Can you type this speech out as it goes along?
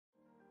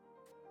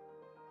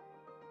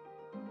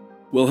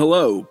Well,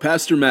 hello,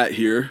 Pastor Matt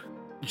here.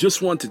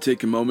 Just want to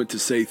take a moment to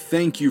say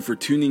thank you for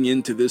tuning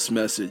in to this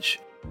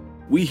message.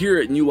 We here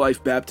at New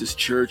Life Baptist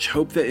Church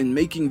hope that in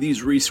making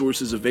these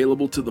resources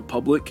available to the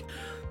public,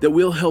 that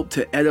we'll help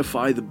to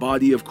edify the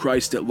body of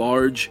Christ at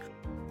large,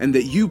 and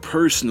that you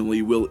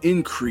personally will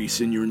increase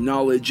in your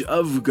knowledge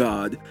of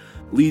God,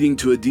 leading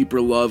to a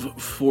deeper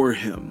love for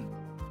Him.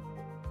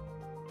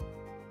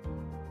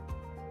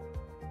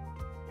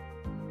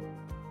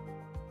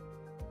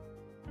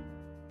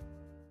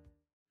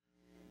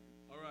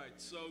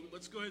 So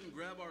let's go ahead and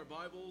grab our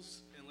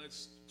Bibles and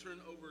let's turn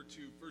over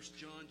to 1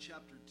 John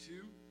chapter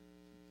 2.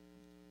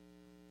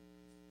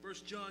 1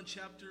 John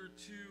chapter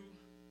 2,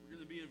 we're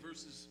going to be in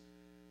verses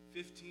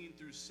 15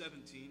 through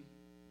 17.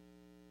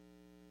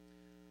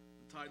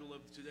 The title of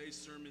today's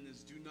sermon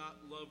is Do Not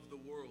Love the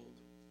World.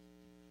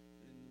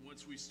 And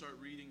once we start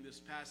reading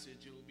this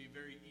passage, it will be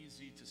very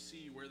easy to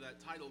see where that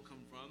title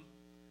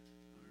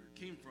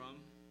came from.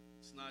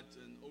 It's not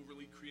an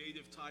overly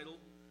creative title.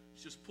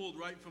 It's just pulled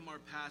right from our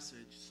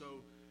passage.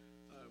 So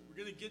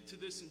we're going to get to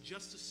this in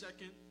just a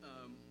second.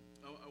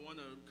 I want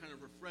to kind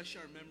of refresh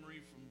our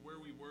memory from where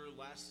we were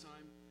last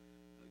time.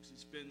 Because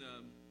it's been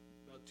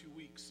about 2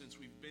 weeks since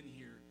we've been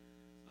here.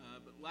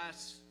 But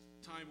last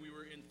time we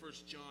were in 1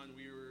 John,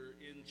 we were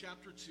in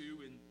chapter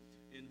 2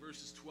 in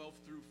verses 12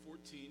 through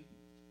 14.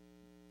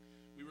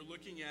 We were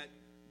looking at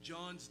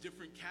John's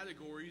different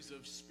categories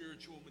of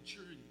spiritual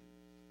maturity.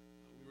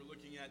 We were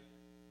looking at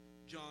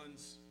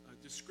John's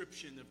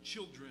description of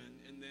children,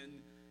 and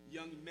then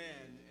young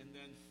men, and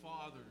then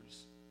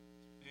fathers.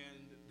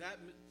 And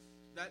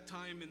that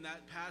time in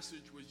that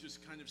passage was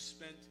just kind of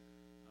spent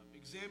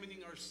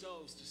examining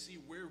ourselves to see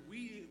where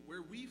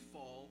we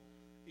fall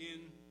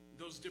in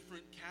those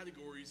different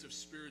categories of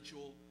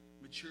spiritual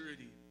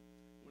maturity.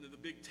 One of the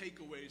big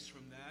takeaways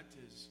from that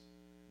is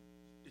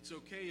it's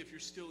okay if you're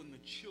still in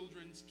the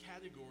children's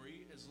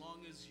category as long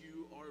as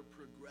you are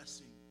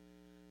progressing,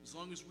 as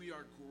long as we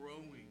are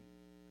growing,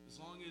 as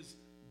long as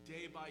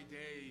day by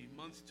day,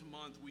 month to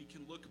month, we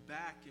can look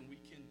back and we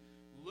can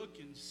look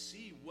and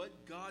see what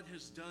God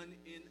has done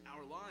in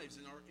our lives,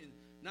 in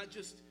not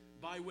just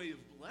by way of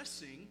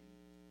blessing.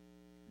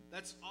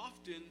 That's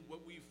often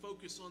what we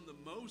focus on the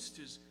most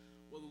is,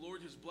 well, the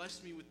Lord has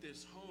blessed me with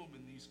this home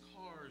and these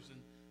cars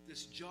and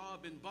this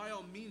job, and by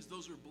all means,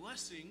 those are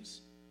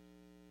blessings.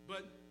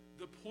 But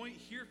the point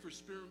here for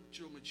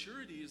spiritual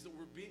maturity is that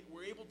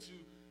we're able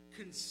to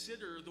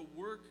consider the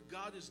work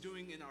God is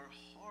doing in our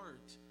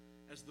heart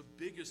as the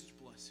biggest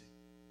blessing.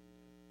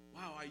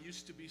 Wow, I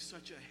used to be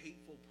such a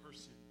hateful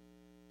person,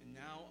 and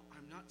now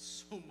I'm not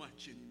so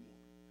much anymore.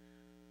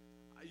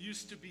 I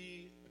used to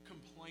be a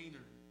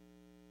complainer.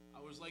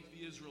 I was like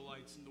the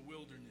Israelites in the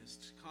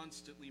wilderness,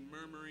 constantly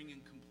murmuring and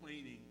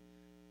complaining.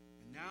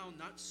 And now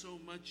not so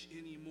much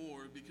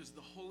anymore, because the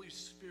Holy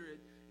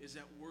Spirit is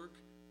at work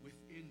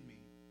within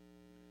me.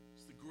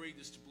 It's the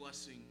greatest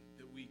blessing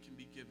that we can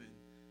be given,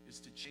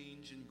 is to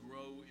change and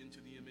grow into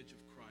the image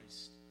of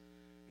Christ.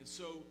 And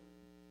so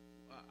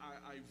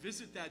I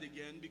visit that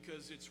again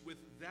because it's with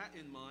that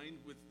in mind,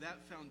 with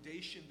that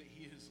foundation that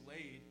he has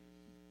laid,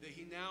 that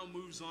he now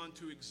moves on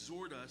to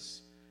exhort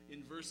us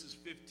in verses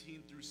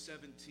 15 through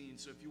 17.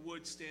 So if you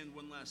would stand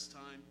one last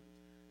time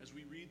as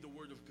we read the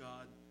Word of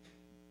God.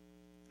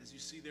 As you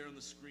see there on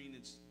the screen,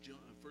 it's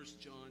 1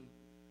 John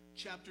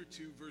chapter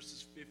 2,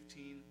 verses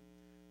 15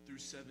 through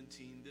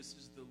 17. This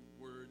is the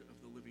Word of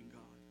the living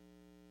God.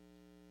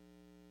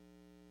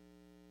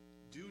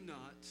 Do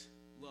not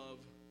love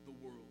the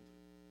world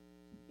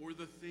or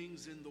the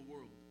things in the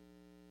world.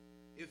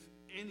 If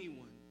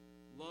anyone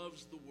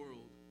loves the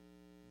world,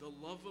 the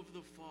love of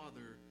the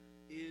Father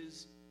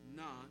is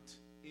not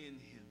in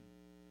him.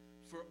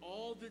 For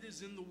all that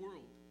is in the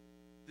world,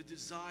 the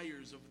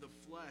desires of the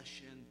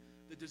flesh and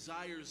the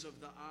desires of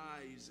the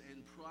eyes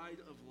and pride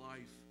of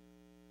life,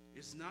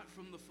 is not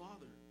from the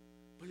Father,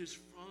 but is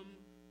from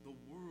the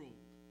world.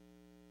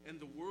 And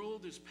the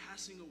world is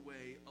passing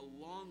away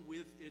along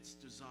with its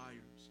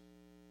desires.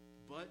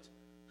 But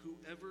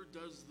whoever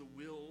does the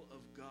will of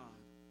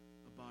God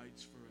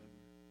abides forever.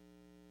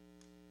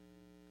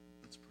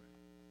 Let's pray.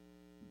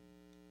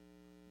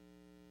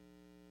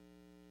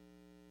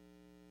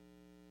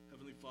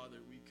 Heavenly Father,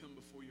 we come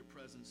before your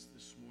presence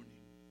this morning,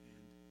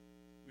 and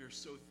we are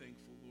so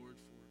thankful, Lord,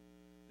 for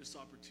this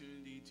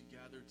opportunity to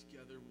gather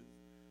together with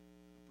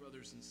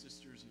brothers and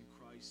sisters in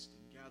Christ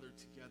and gather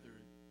together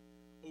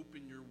and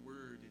open your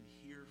word and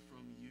hear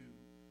from you.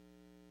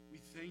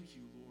 We thank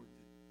you, Lord,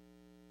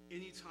 that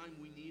anytime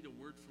we need a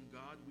word from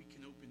God, we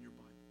can open your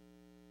Bible.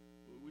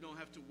 We don't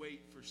have to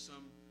wait for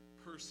some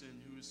person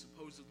who is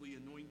supposedly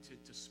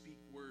anointed to speak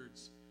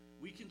words.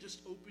 We can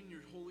just open your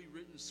holy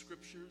written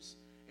scriptures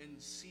and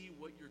see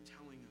what you're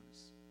telling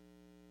us.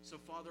 So,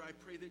 Father, I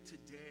pray that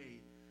today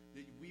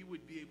that we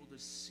would be able to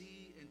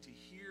see and to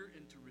hear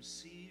and to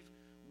receive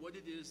what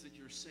it is that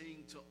you're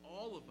saying to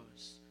all of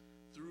us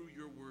through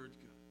your word,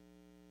 God.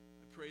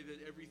 I pray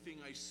that everything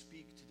I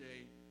speak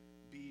today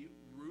be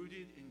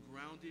rooted and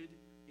grounded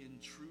in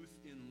truth,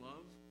 in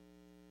love,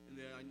 and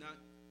that I not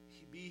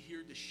be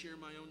here to share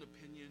my own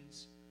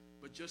opinions,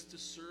 but just to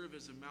serve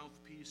as a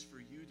mouthpiece for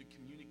you to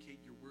communicate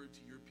your word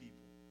to your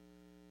people.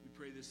 We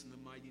pray this in the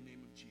mighty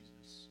name of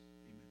Jesus.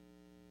 Amen.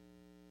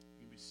 You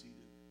can be seated.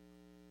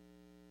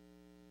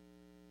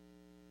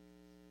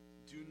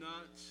 Do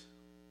not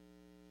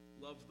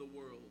love the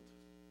world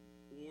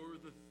or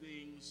the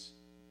things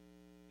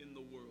in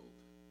the world.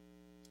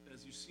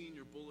 As you see in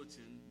your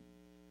bulletin,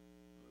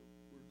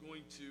 we're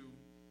going to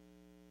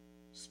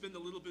spend a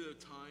little bit of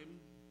time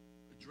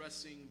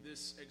addressing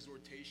this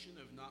exhortation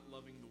of not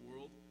loving the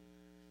world.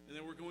 And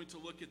then we're going to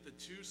look at the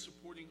two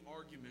supporting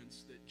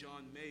arguments that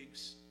John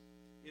makes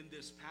in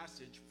this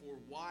passage for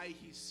why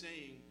he's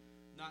saying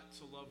not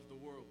to love the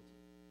world.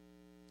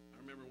 I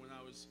remember when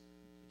I was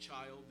a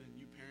child, and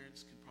you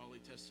parents could probably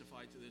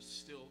testify to this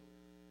still.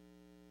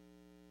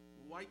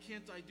 Why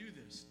can't I do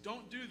this?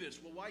 Don't do this.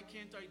 Well, why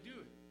can't I do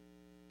it?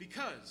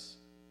 Because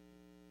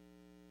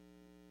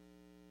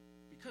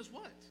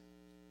what?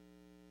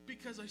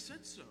 Because I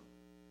said so.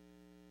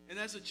 And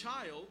as a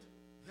child,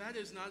 that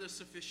is not a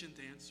sufficient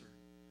answer.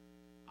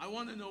 I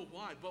want to know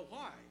why. But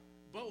why?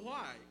 But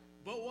why?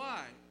 But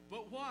why?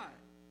 But why?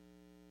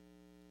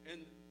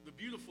 And the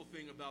beautiful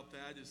thing about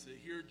that is that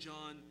here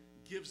John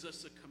gives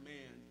us a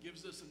command,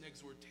 gives us an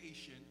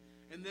exhortation,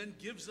 and then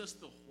gives us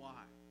the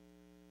why.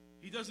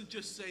 He doesn't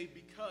just say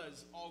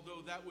because,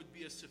 although that would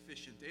be a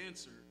sufficient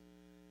answer,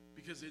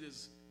 because it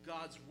is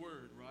God's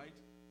word, right?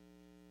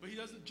 But he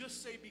doesn't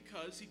just say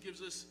because, he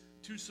gives us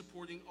two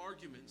supporting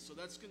arguments. So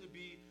that's going to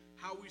be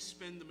how we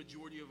spend the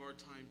majority of our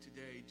time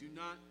today. Do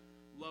not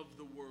love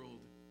the world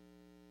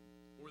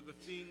or the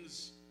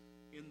things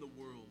in the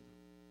world.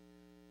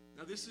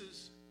 Now this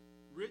is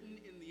written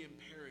in the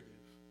imperative.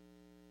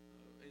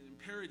 An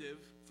imperative,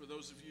 for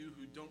those of you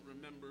who don't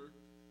remember,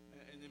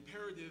 an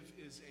imperative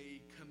is a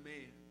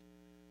command.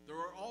 There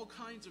are all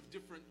kinds of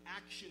different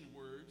action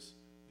words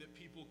that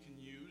people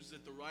can use,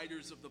 that the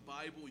writers of the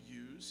Bible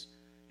use,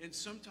 and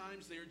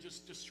sometimes they are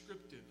just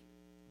descriptive.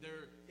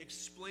 They're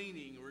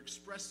explaining or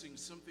expressing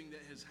something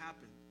that has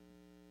happened.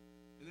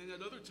 And then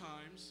at other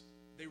times,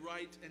 they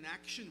write an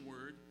action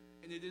word,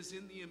 and it is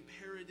in the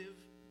imperative,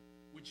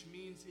 which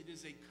means it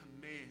is a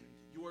command.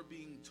 You are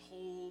being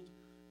told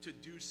to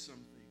do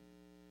something.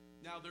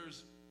 Now,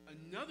 there's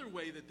another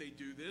way that they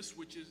do this,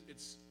 which is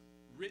it's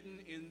written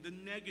in the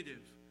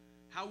negative.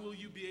 How will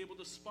you be able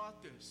to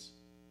spot this?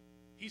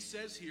 He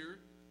says here,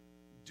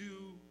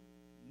 do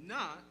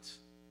not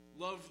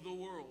love the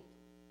world.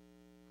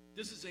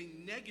 This is a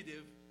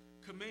negative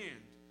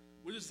command.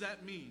 What does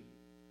that mean?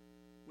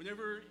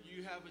 Whenever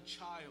you have a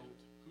child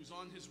who's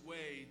on his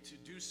way to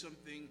do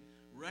something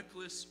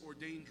reckless or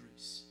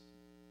dangerous,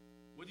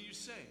 what do you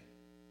say?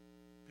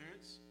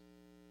 Parents?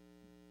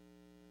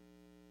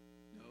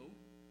 No.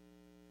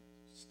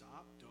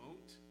 Stop.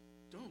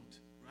 Don't.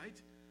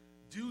 Right?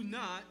 Do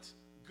not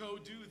go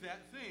do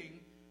that thing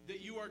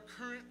that you are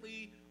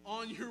currently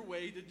on your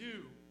way to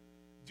do.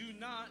 Do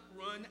not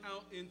run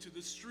out into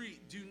the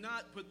street. Do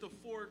not put the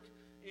fork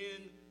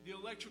in the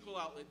electrical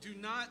outlet. Do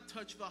not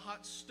touch the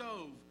hot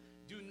stove.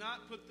 Do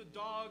not put the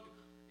dog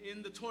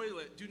in the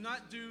toilet. Do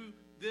not do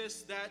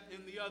this, that,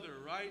 and the other,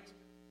 right?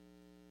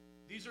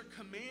 These are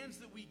commands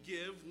that we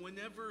give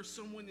whenever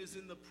someone is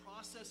in the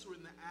process or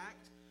in the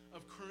act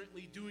of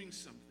currently doing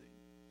something.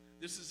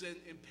 This is an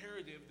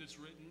imperative that's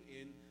written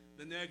in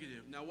the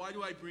negative. Now, why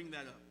do I bring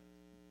that up?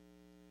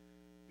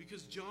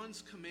 Because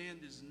John's command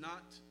is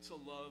not to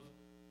love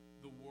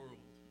the world.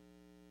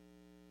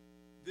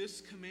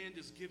 This command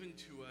is given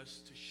to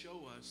us to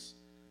show us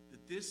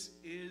that this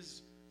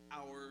is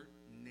our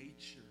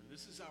nature.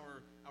 This is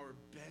our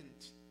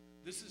bent.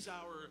 This is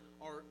our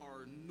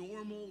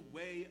normal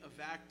way of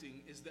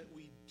acting, is that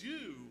we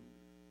do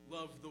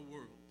love the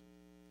world.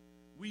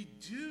 We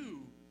do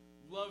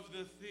love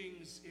the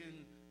things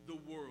in the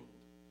world.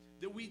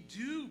 That we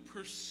do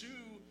pursue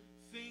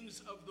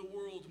things of the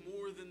world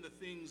more than the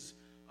things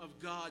of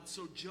God.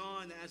 So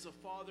John, as a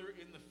father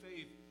in the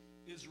faith,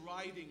 is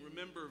writing.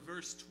 Remember,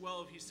 verse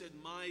 12, he said,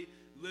 my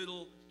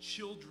little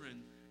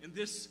children. And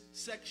this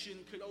section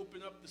could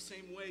open up the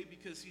same way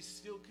because he's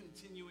still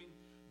continuing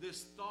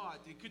this thought.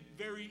 He could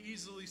very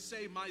easily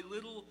say, my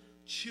little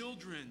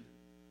children,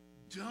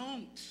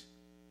 don't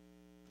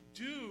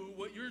do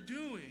what you're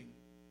doing.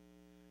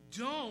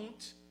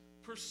 Don't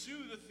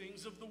pursue the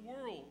things of the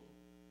world.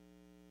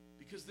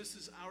 Because this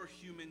is our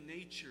human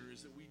nature,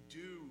 is that we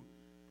do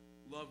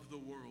love the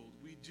world.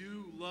 We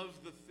do love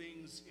the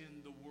things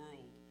in the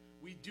world.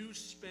 We do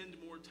spend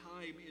more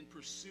time in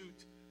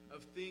pursuit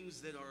of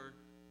things that are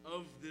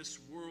of this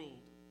world.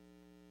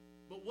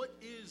 But what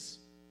is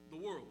the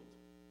world?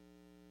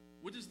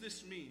 What does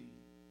this mean?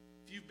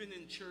 If you've been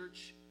in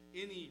church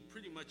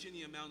pretty much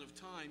any amount of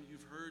time,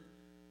 you've heard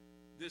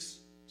this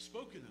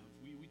spoken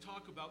of. We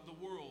talk about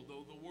the world.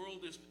 Though the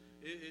world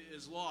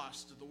is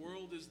lost. The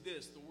world is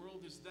this. The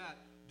world is that.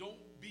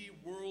 Don't be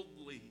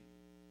worldly.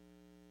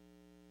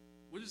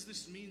 What does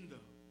this mean, though?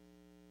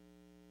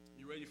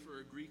 You ready for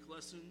a Greek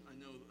lesson?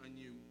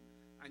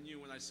 I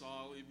knew when I saw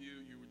all of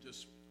you, you were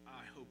just,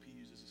 I hope he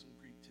uses some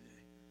Greek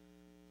today.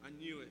 I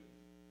knew it.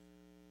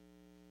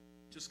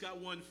 Just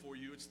got one for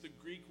you. It's the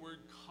Greek word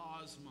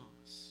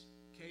cosmos.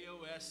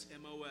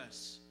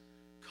 K-O-S-M-O-S.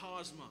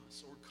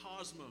 Cosmos or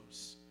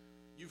cosmos.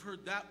 You've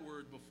heard that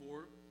word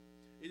before.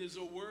 It is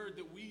a word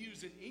that we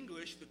use in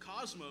English, the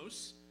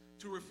cosmos,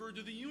 to refer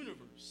to the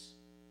universe.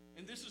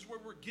 And this is where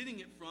we're getting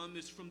it from,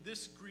 is from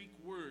this Greek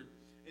word.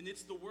 And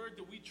it's the word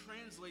that we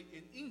translate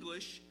in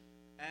English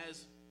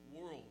as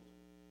world.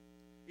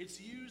 It's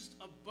used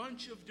a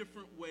bunch of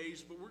different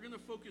ways, but we're going to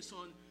focus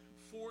on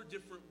 4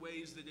 different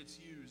ways that it's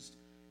used.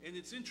 And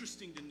it's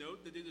interesting to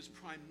note that it is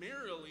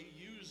primarily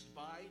used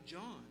by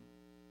John.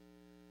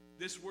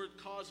 This word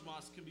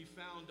cosmos can be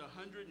found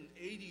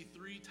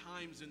 183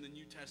 times in the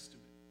New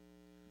Testament.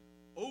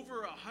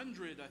 Over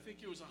 100, I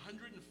think it was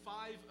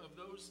 105 of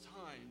those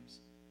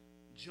times,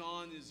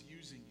 John is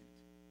using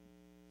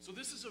it. So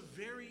this is a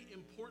very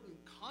important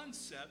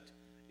concept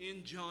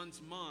in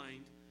John's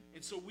mind.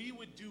 And so we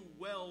would do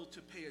well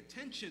to pay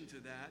attention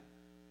to that,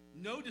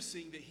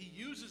 noticing that he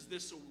uses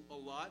this a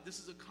lot. This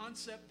is a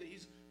concept that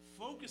he's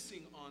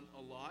focusing on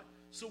a lot.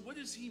 So what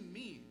does he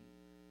mean?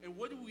 And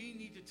what do we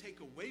need to take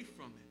away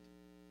from it?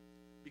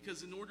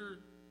 Because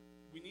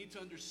we need to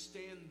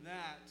understand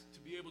that to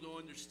be able to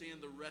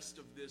understand the rest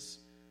of this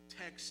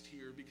text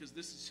here, because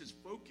this is his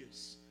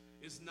focus,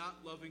 is not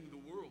loving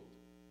the world.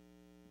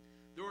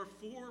 There are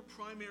 4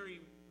 primary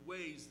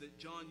ways that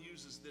John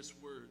uses this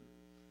word.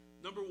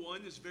 Number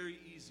 1 is very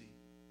easy.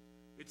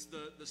 It's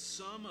the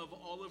sum of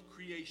all of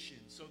creation.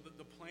 So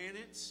the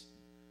planets,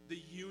 the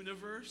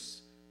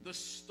universe, the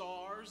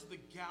stars, the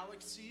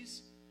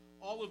galaxies,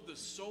 all of the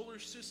solar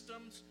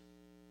systems,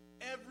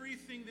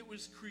 everything that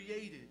was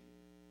created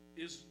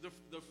is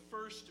the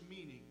first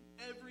meaning.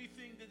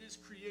 Everything that is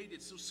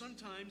created. So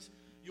sometimes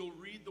you'll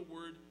read the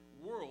word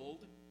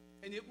world,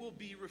 and it will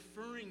be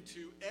referring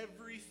to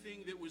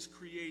everything that was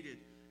created.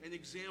 An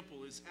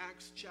example is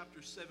Acts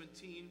chapter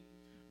 17,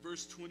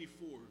 verse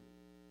 24.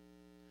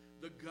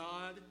 The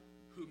God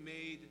who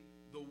made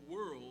the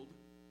world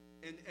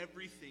and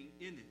everything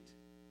in it.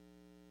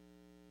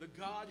 The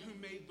God who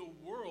made the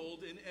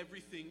world and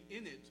everything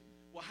in it.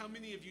 Well, how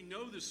many of you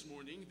know this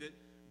morning that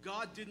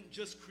God didn't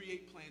just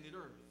create planet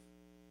Earth?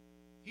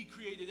 He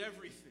created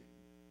everything.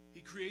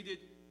 He created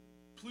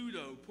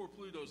Pluto. Poor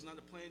Pluto's not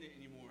a planet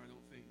anymore, I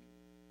don't think.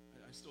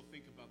 I still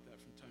think about that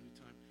from time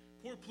to time.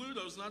 Poor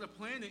Pluto's not a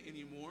planet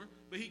anymore,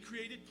 but he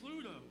created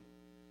Pluto.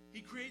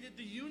 He created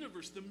the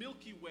universe, the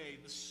Milky Way,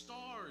 the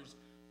stars,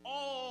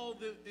 all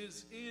that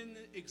is in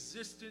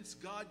existence,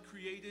 God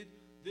created.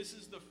 This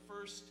is the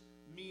first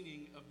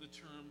meaning of the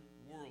term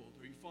world.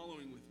 Are you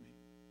following with me?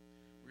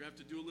 We're going to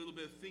have to do a little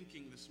bit of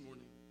thinking this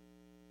morning.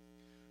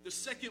 The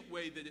second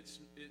way that it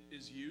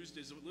is used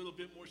is a little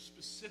bit more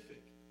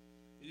specific.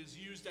 It is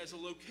used as a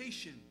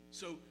location.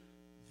 So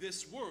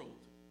this world,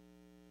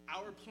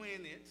 our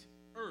planet,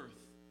 Earth,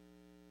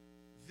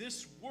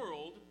 this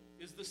world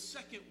is the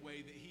second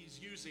way that he's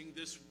using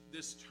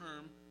this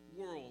term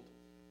world.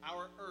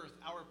 Our Earth,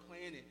 our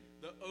planet,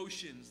 the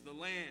oceans, the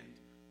land,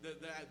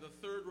 the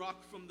third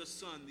rock from the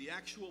sun, the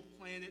actual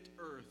planet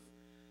Earth.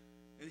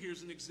 And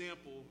here's an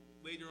example.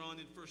 Later on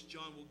in 1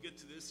 John, we'll get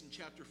to this in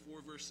chapter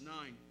 4, verse 9.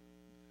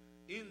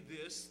 In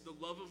this, the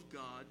love of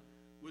God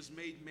was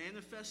made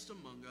manifest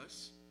among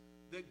us,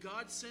 that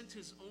God sent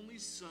his only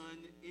Son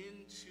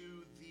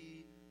into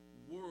the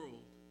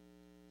world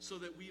so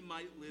that we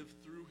might live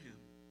through him.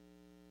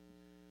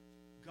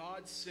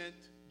 God sent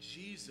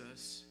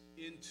Jesus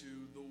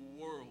into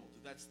the world.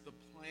 That's the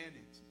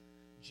planet.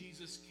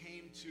 Jesus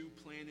came to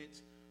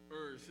planet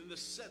Earth. And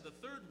the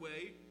third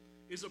way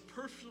is a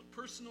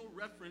personal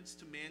reference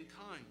to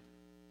mankind.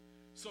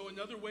 So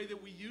another way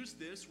that we use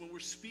this when we're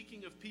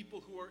speaking of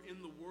people who are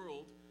in the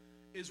world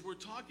is we're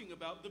talking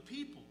about the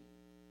people.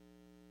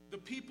 The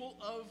people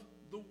of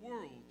the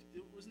world.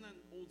 Wasn't that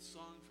an old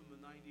song from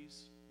the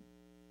 90s?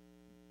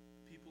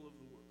 People of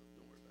the world.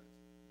 Don't worry about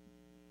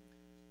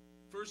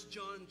it. 1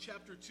 John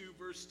chapter 2,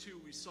 verse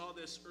 2. We saw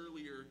this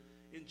earlier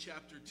in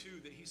chapter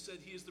 2, that he said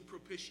he is the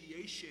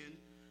propitiation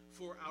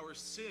for our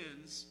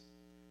sins,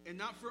 and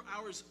not for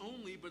ours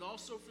only, but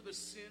also for the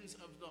sins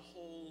of the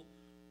whole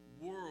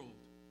world.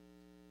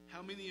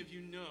 How many of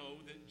you know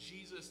that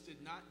Jesus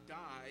did not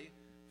die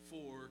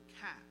for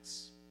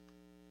cats?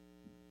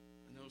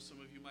 I know some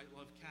of you might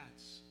love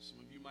cats. Some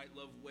of you might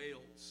love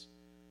whales.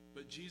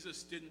 But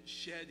Jesus didn't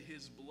shed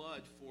his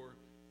blood for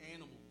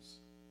animals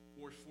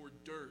or for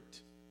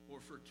dirt or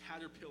for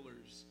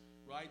caterpillars,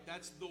 right?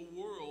 That's the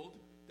world.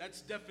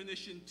 That's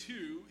definition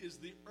 2 is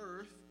the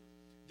earth.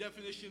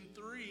 Definition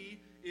 3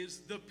 is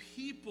the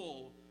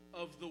people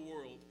of the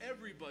world.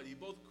 Everybody,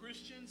 both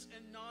Christians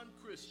and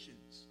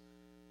non-Christians.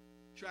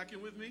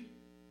 Tracking with me?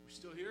 We're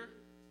still here?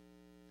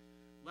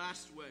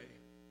 Last way.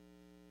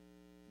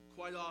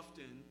 Quite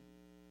often,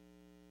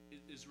 it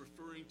is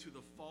referring to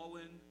the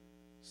fallen,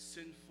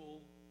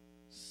 sinful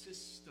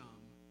system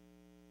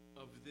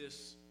of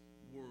this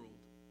world.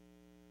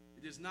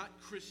 It is not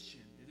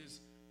Christian. It is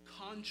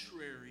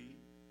contrary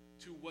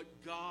to what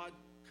God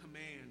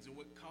commands and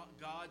what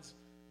God's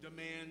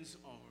demands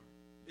are.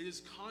 It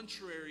is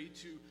contrary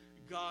to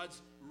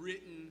God's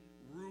written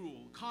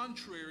rule,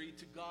 contrary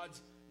to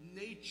God's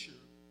nature.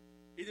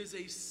 It is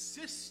a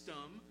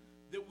system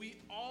that we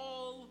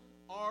all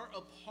are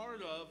a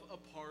part of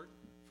apart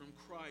from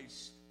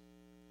Christ.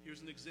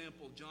 Here's an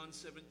example, John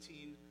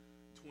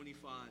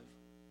 17:25.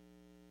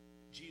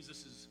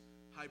 Jesus'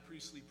 high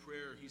priestly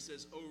prayer. He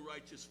says, "O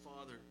righteous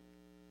Father,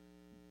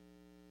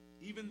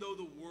 even though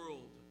the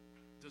world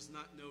does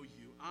not know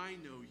you, I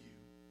know you,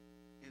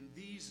 and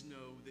these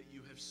know that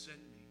you have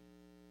sent me."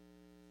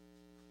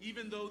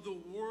 Even though the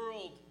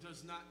world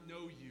does not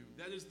know you,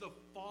 that is the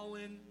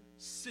fallen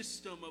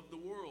system of the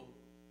world.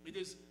 It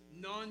is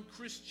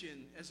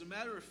non-Christian. As a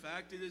matter of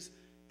fact, it is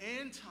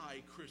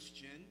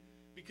anti-Christian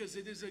because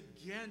it is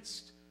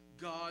against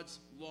God's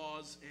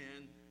laws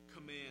and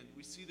command.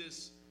 We see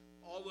this,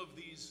 all of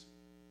these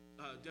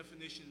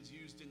definitions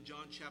used in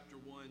John chapter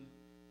 1.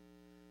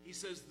 He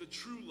says the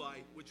true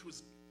light,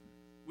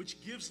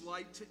 which gives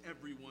light to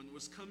everyone,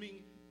 was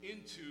coming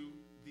into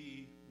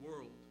the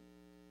world.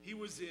 He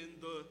was in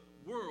the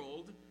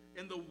world,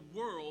 and the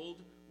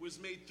world was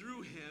made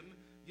through him,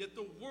 yet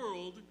the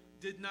world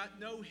did not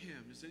know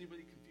him. Is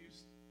anybody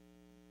confused?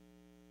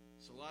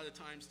 It's a lot of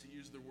times to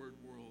use the word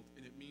world,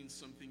 and it means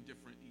something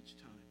different each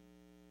time.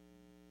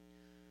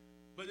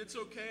 But it's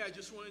okay. I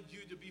just wanted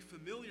you to be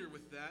familiar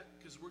with that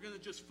because we're going to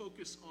just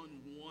focus on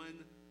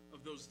one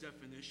of those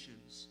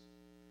definitions.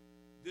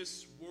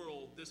 This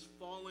world, this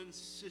fallen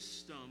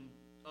system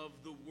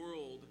of the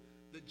world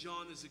that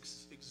John is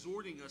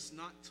exhorting us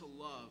not to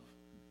love,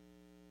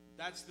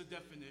 that's the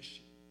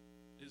definition,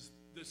 is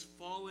this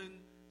fallen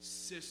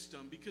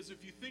system. Because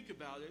if you think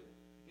about it,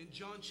 in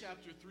John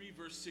chapter 3,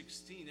 verse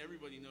 16,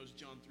 everybody knows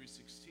John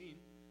 3:16,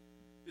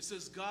 it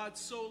says, God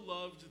so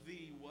loved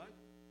the what?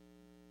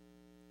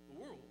 The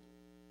world.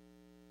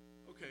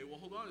 Okay, well,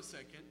 hold on a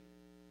second.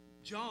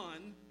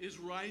 John is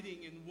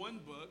writing in one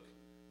book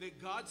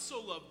that God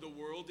so loved the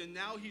world, and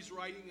now he's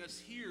writing us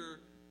here,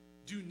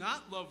 do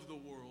not love the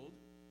world.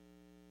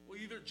 Well,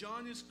 either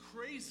John is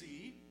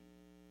crazy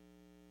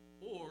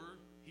or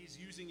he's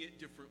using it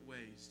different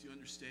ways. Do you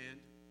understand?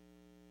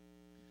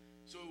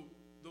 So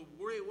the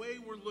way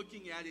we're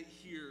looking at it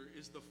here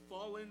is the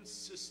fallen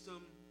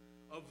system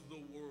of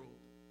the world.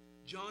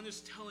 John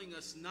is telling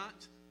us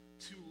not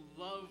to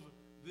love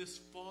this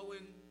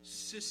fallen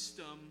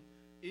system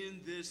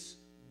in this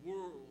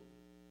world.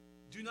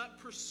 Do not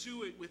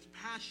pursue it with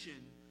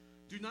passion.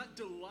 Do not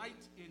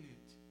delight in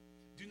it.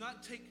 Do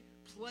not take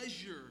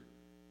pleasure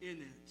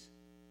in it.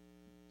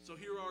 So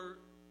here are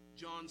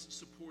John's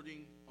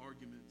supporting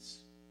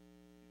arguments.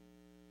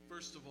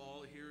 First of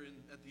all, here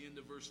at the end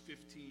of verse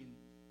 15,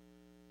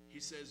 he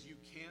says, you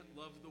can't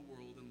love the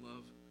world and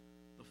love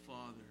the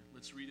Father.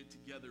 Let's read it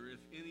together. If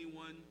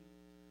anyone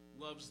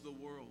loves the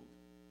world,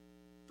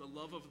 the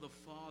love of the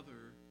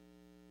Father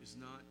is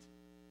not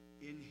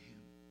in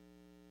him.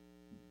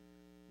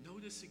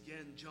 Notice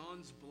again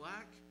John's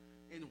black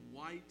and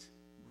white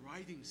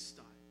writing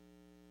style.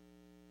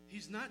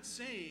 He's not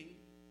saying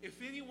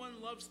if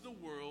anyone loves the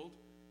world,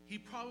 he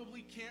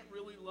probably can't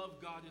really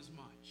love God as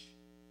much.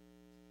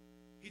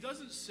 He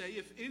doesn't say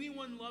if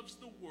anyone loves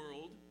the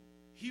world,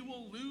 he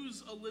will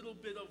lose a little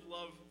bit of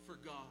love for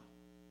God.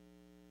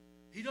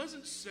 He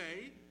doesn't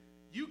say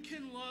you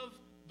can love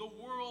the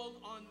world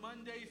on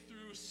Monday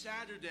through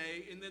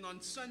Saturday and then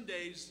on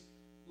Sundays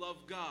love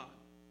God.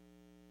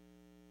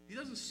 He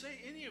doesn't say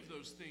any of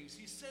those things.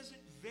 He says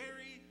it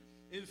very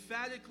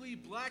emphatically,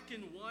 black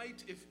and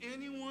white. If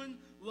anyone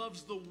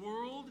loves the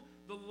world,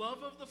 the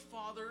love of the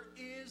Father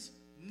is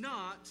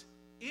not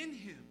in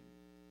him.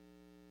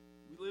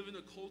 We live in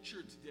a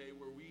culture today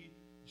where we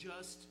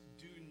just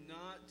do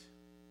not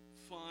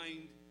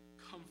find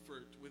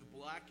comfort with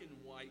black and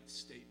white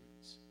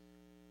statements.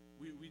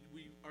 We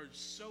are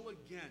so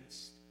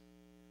against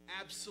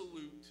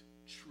absolute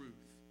truth.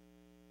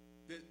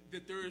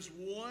 That there is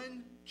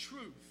one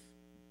truth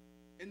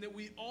and that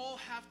we all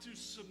have to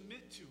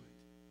submit to it.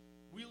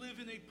 We live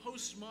in a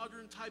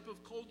postmodern type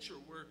of culture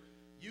where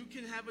you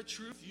can have a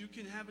truth, you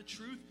can have a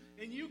truth,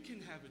 and you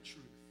can have a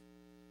truth.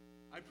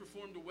 I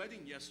performed a wedding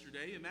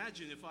yesterday.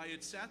 Imagine if I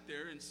had sat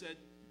there and said,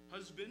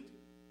 husband,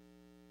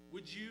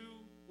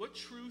 what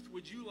truth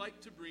would you like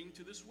to bring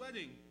to this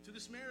wedding, to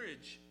this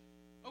marriage?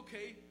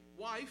 Okay,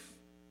 wife,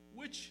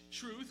 which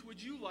truth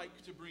would you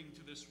like to bring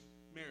to this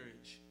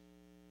marriage?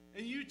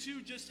 And you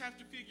two just have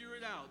to figure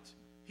it out.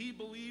 He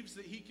believes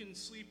that he can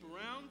sleep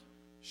around.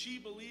 She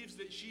believes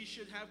that she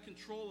should have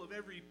control of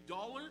every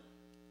dollar.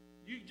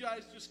 You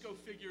guys just go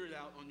figure it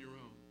out on your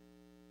own.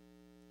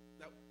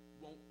 That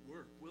won't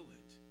work, will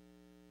it?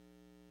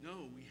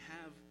 No, we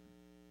have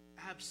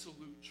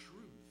absolute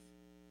truth.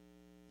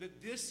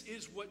 That this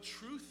is what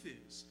truth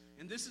is.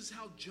 And this is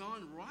how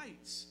John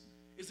writes.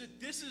 Is that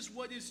this is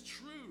what is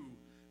true.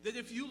 That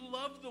if you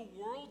love the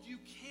world, you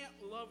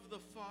can't love the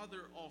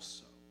Father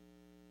also.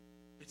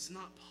 It's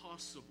not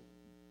possible.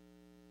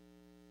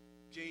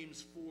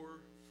 James 4:4.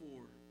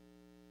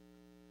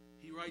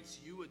 He writes,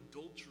 you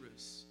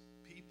adulterous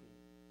people,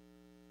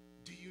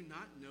 do you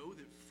not know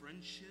that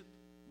friendship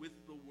with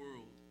the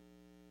world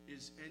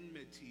is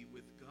enmity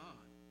with God?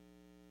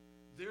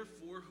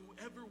 Therefore,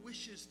 whoever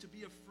wishes to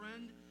be a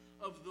friend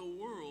of the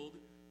world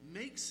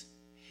makes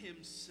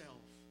himself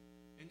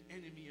an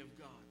enemy of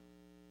God.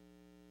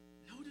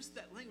 Notice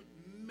that language,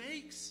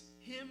 makes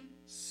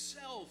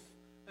himself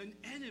an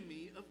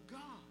enemy of God.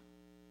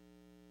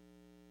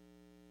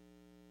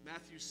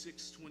 Matthew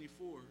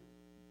 6:24.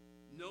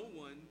 No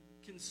one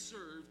can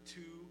serve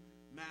two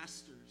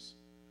masters,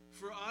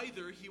 for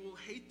either he will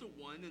hate the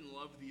one and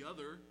love the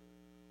other,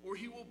 or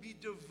he will be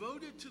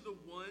devoted to the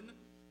one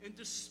and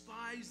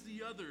despise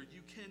the other.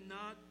 You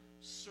cannot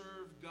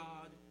serve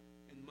God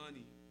and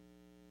money.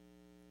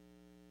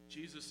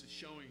 Jesus is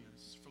showing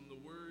us from the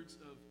words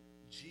of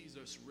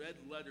Jesus, red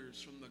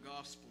letters from the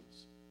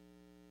Gospels,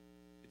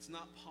 it's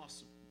not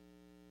possible.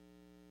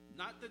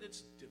 Not that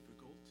it's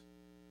difficult,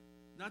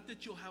 not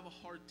that you'll have a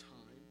hard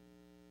time,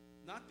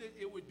 not that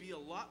it would be a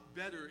lot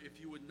better if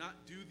you would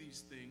not do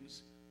these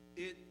things.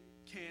 It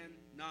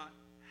cannot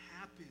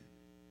happen.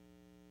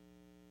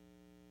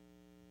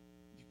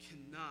 You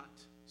cannot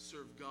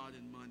serve God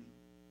and money.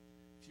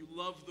 If you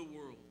love the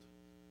world,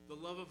 the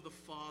love of the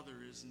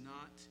Father is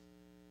not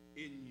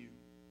in you.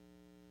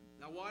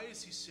 Now, why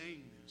is he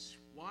saying this?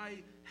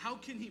 How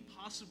can he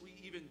possibly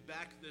even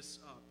back this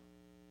up?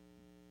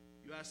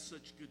 You ask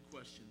such good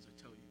questions,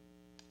 I tell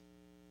you.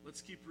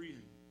 Let's keep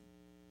reading.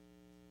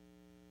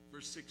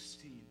 Verse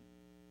 16.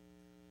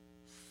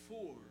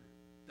 For,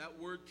 that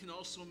word can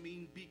also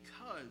mean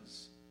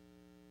because.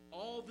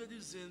 All that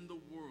is in the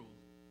world,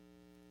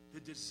 the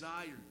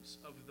desires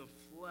of the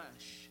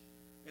flesh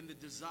and the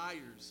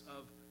desires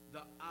of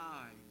the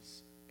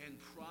eyes and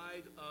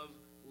pride of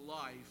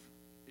life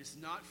is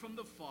not from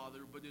the Father,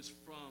 but is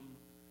from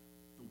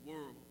the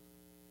world.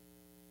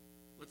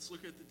 Let's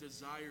look at the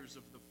desires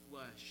of the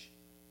flesh.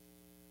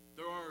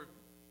 There are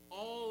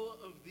all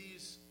of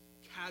these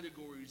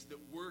categories that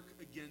work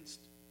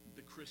against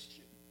the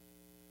Christian.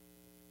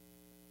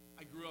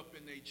 I grew up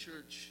in a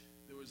church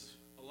that was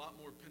a lot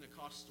more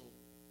Pentecostal,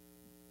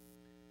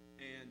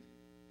 and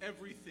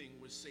everything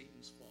was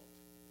Satan's fault.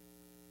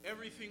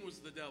 Everything was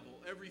the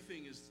devil.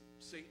 Everything is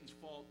Satan's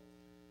fault.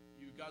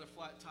 You got a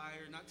flat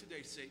tire, not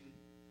today, Satan.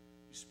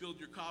 You spilled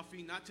your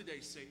coffee, not today,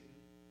 Satan.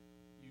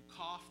 You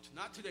coughed,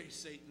 not today,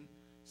 Satan.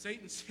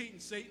 Satan, Satan,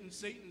 Satan,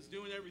 Satan's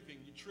doing everything.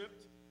 You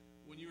tripped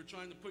when you were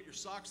trying to put your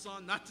socks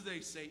on, not today,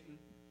 Satan.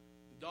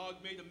 The dog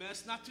made a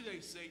mess, not today,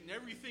 Satan.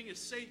 Everything is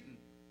Satan.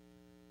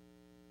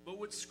 But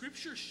what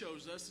Scripture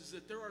shows us is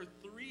that there are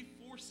three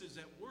forces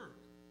at work.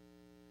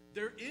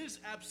 There is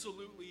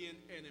absolutely an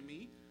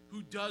enemy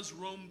who does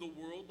roam the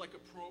world like a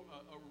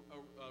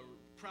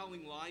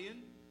prowling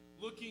lion,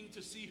 looking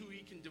to see who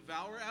he can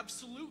devour,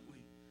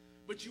 absolutely.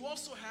 But you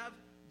also have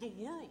the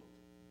world,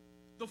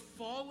 the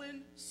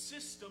fallen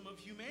system of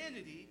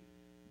humanity,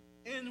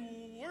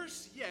 and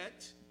worse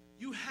yet,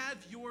 you have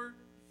your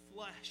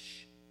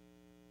flesh,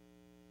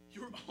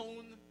 your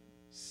own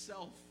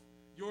self,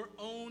 your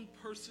own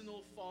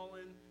personal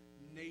fallen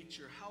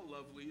nature. How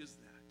lovely is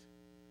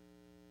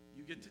that?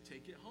 You get to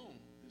take it home,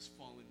 this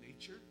fallen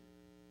nature.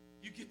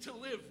 You get to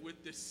live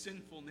with this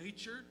sinful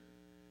nature.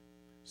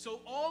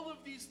 So all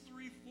of these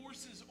three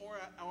forces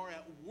are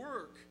at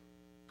work,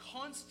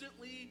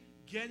 constantly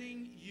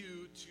getting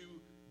you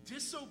to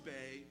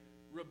disobey,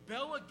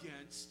 rebel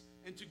against,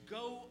 and to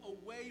go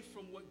away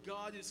from what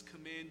God is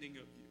commanding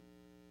of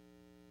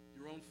you.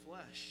 Your own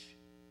flesh,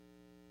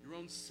 your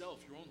own self,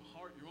 your own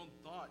heart, your own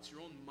thoughts,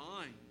 your own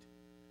mind,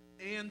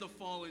 and the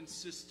fallen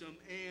system,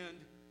 and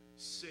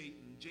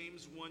Satan.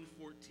 James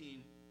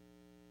 1:14.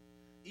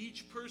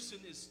 Each person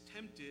is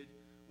tempted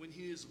when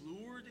he is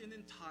lured and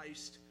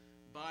enticed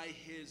by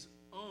his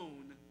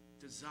own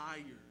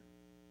desire.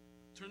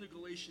 Turn to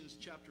Galatians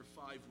chapter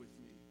 5 with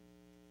me.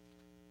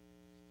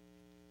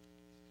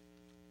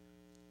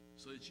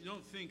 So that you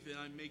don't think that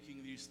I'm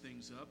making these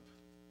things up.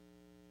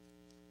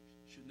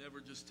 You should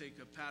never just take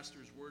a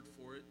pastor's word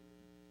for it.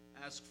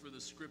 Ask for the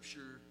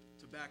Scripture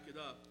to back it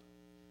up.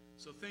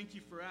 So thank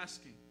you for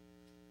asking.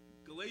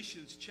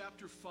 Galatians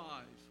chapter 5.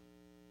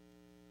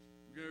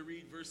 We're going to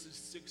read verses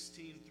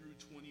 16 through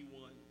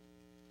 21.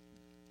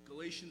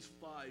 Galatians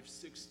 5,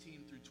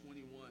 16 through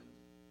 21.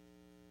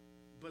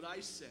 But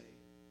I say,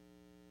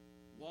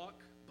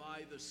 walk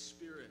by the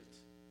Spirit,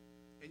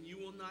 and you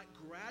will not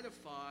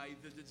gratify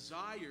the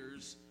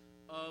desires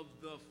of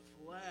the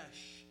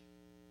flesh.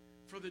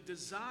 For the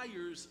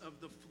desires of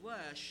the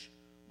flesh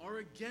are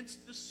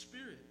against the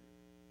Spirit,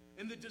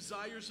 and the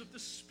desires of the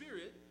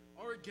Spirit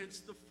are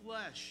against the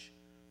flesh.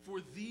 For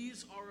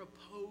these are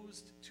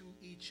opposed to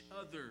each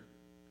other,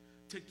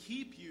 to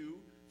keep you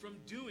from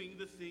doing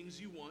the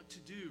things you want to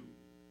do.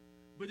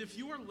 But if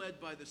you are led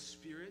by the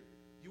Spirit,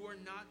 you are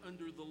not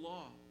under the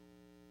law.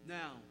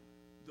 Now,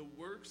 the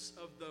works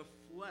of the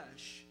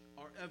flesh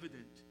are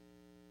evident: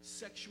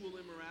 sexual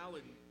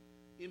immorality,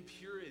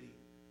 impurity,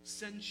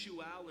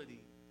 sensuality,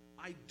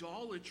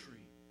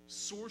 idolatry,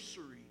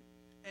 sorcery,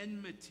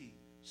 enmity,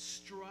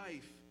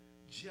 strife,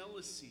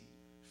 jealousy,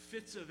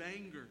 fits of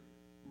anger,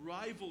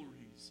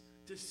 rivalries,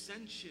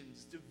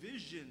 dissensions,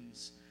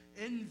 divisions,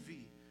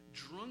 envy,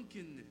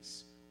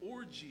 drunkenness,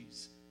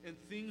 orgies, and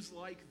things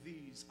like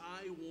these,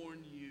 I warn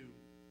you,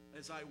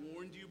 as I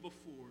warned you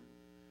before,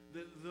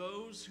 that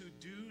those who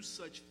do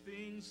such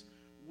things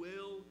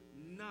will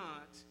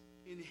not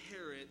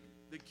inherit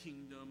the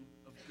kingdom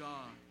of God.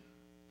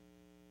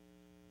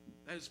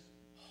 That is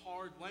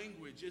hard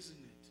language, isn't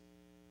it?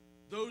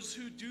 Those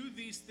who do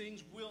these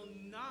things will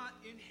not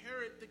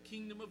inherit the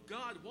kingdom of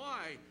God.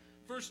 Why?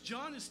 1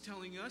 John is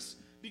telling us,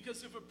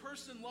 because if a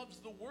person loves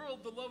the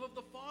world, the love of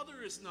the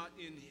Father is not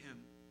in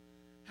him.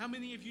 How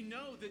many of you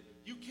know that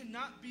you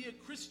cannot be a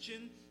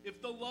Christian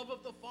if the love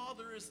of the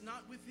Father is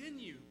not within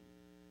you?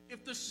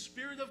 If the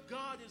Spirit of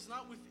God is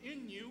not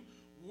within you,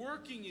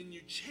 working in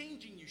you,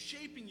 changing you,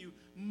 shaping you,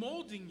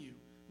 molding you.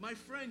 My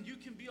friend, you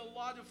can be a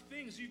lot of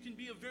things. You can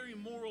be a very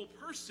moral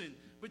person,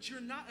 but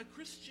you're not a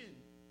Christian.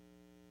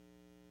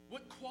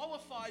 What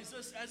qualifies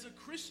us as a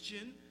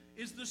Christian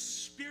is the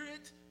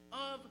Spirit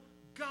of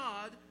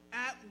God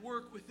at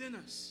work within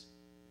us.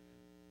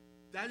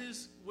 That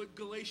is what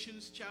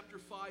Galatians chapter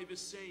 5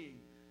 is saying.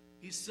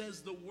 He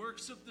says the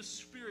works of the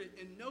Spirit,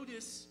 and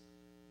notice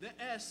the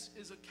S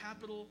is a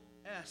capital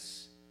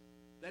S.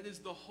 That is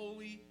the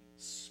Holy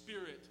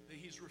Spirit that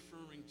he's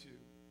referring to.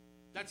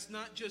 That's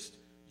not just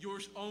your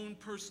own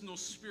personal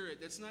spirit.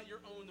 That's not your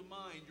own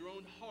mind, your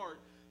own heart.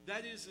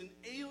 That is an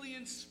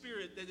alien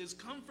spirit that has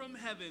come from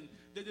heaven,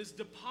 that is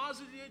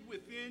deposited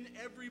within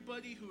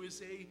everybody who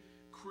is a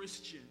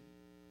Christian.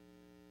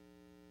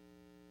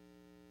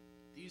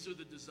 These are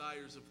the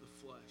desires of the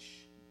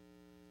flesh.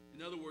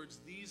 In other words,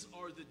 these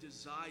are the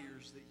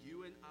desires that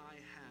you and I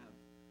have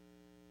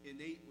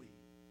innately,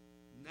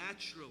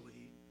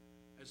 naturally,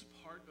 as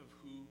part of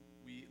who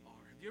we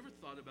are. Have you ever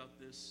thought about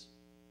this?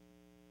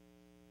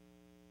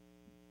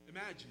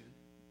 Imagine,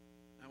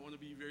 I want to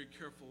be very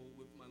careful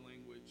with my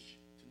language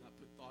to not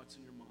put thoughts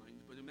in your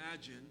mind, but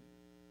imagine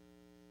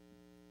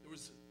there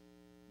was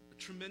a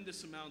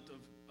tremendous amount of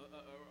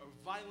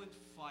a violent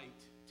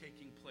fight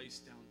taking place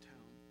downtown.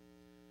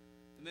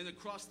 And then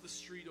across the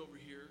street over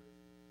here,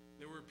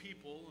 there were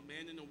people, a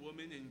man and a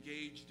woman,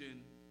 engaged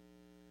in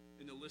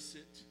an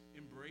illicit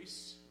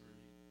embrace, or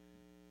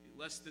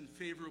a less than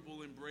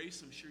favorable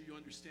embrace. I'm sure you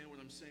understand what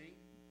I'm saying.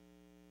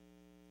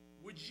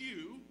 Would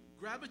you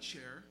grab a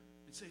chair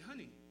and say,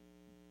 honey,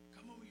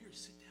 come over here,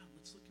 sit down,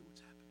 let's look at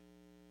what's happening.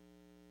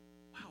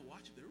 Wow,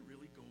 watch it, they're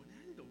really going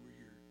at it over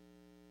here.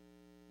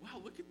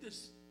 Wow, look at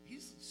this.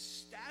 He's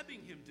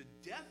stabbing him to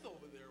death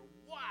over there.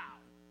 Wow.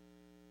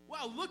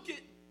 Wow, look at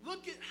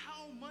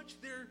how much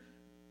they're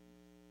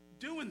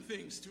doing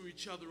things to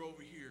each other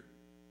over here.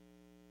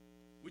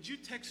 Would you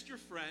text your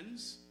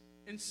friends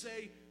and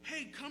say,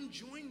 hey, come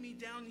join me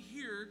down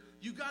here.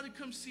 You got to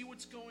come see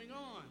what's going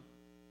on.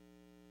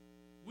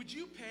 Would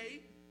you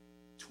pay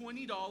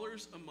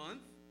 $20 a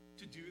month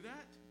to do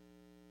that?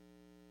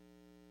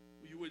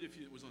 Well, you would if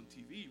it was on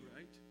TV,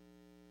 right?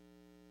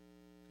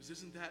 Because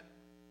isn't that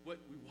what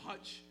we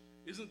watch?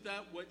 Isn't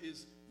that what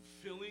is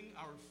filling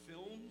our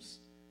films,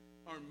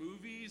 our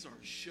movies,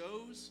 our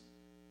shows?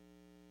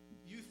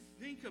 You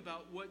think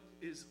about what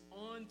is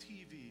on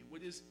TV,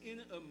 what is in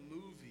a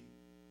movie.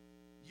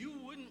 You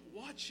wouldn't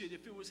watch it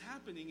if it was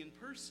happening in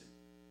person.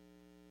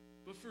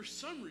 But for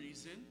some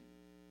reason,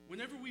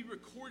 whenever we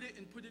record it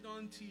and put it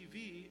on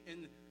TV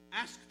and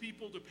ask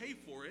people to pay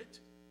for it,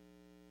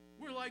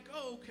 we're like,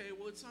 oh, okay,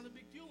 well, it's not a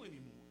big deal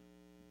anymore.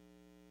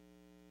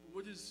 But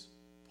what is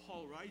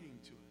Paul writing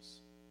to us?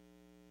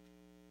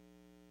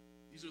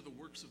 These are the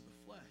works of the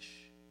flesh.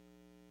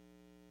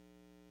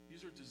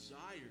 These are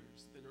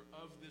desires that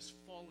are of this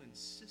fallen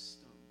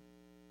system.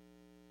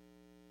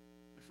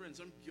 My friends,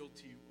 I'm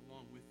guilty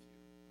along with you,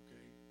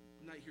 okay?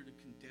 I'm not here to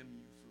condemn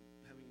you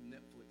for having a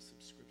Netflix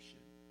subscription.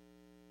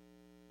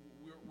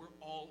 We're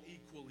all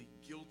equally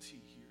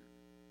guilty here.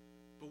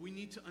 But we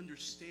need to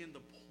understand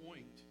the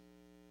point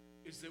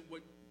is that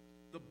what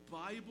the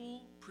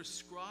Bible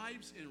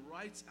prescribes and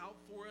writes out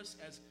for us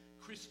as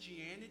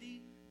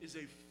Christianity is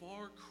a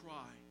far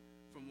cry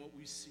from what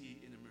we see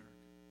in America.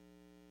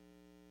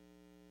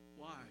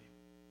 Why?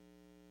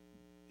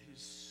 It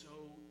is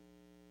so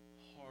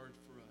hard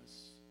for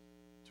us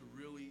to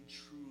really,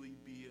 truly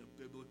be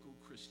a biblical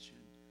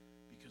Christian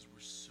because we're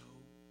so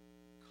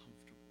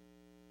comfortable.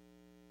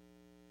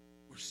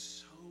 We're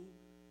so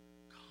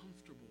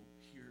comfortable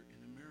here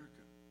in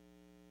America.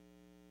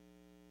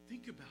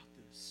 Think about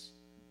this.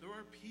 There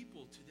are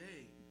people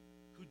today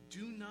who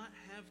do not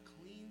have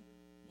clean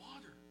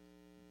water.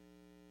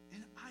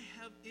 And I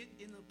have it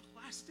in a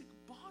plastic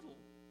bottle.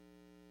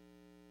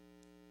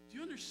 Do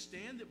you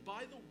understand that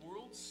by the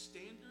world's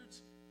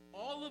standards,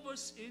 all of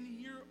us in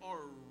here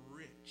are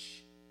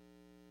rich?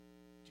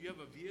 Do you have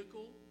a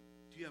vehicle?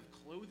 Do you have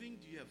clothing?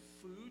 Do you have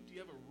food? Do you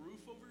have a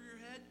roof over your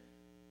head?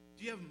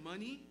 Do you have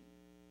money?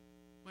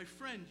 My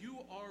friend, you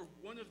are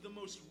one of the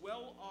most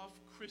well-off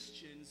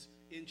Christians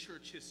in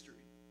church history.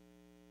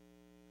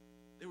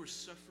 They were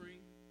suffering.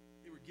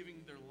 They were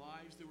giving their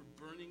lives. They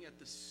were burning at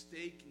the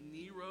stake.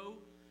 Nero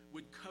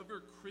would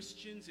cover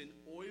Christians in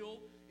oil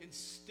and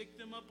stick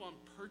them up on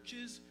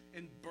perches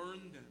and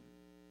burn them.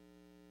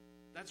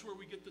 That's where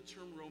we get the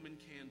term Roman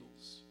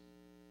candles.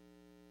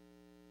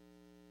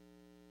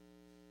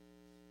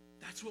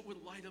 That's what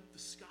would light up the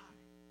sky.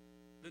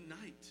 The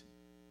night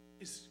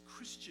is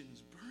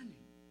Christians burning.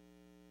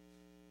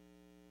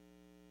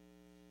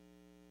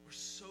 We're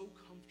so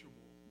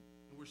comfortable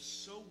and we're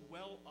so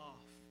well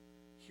off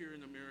here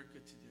in America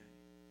today.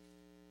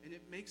 And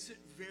it makes it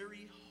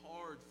very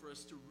hard for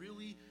us to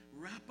really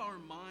wrap our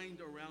mind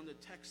around a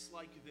text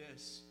like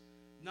this.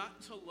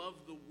 Not to love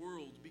the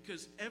world,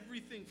 because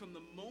everything from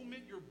the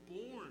moment you're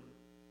born,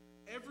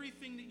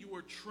 everything that you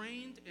are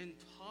trained and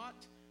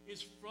taught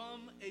is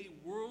from a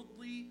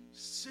worldly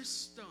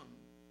system.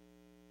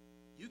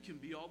 You can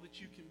be all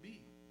that you can be.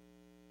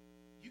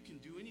 You can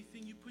do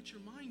anything you put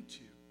your mind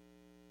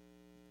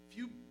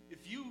to.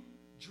 If you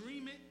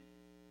dream it,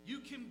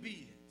 you can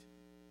be it.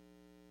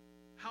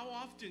 How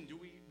often do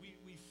we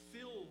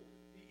fill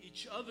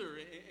each other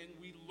and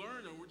we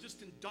learn, or we're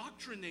just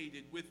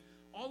indoctrinated with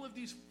all of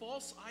these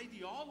false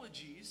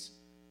ideologies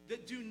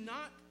that do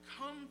not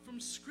come from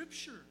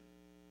Scripture?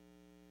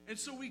 And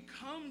so we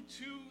come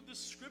to the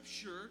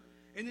Scripture,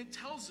 and it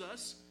tells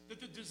us that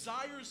the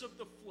desires of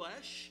the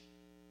flesh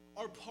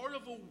are part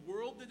of a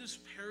world that is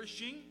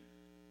perishing,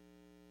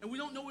 and we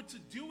don't know what to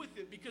do with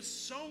it because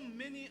so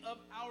many of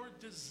our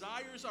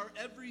desires, our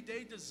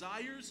everyday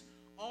desires,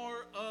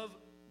 are of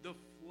the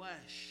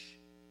flesh.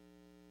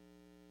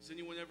 Has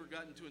anyone ever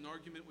gotten into an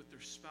argument with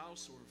their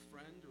spouse or a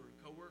friend or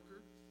a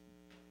coworker?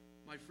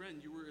 My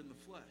friend, you were in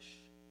the flesh.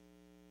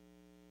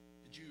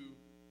 Did you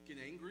get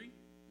angry?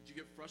 Did you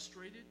get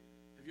frustrated?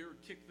 Have you ever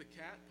kicked the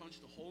cat,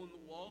 punched a hole in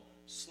the wall,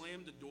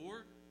 slammed a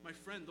door? My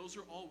friend, those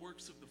are all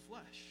works of the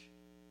flesh.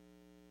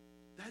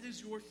 That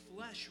is your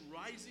flesh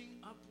rising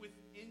up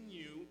within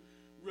you,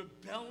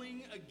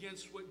 rebelling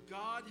against what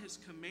God has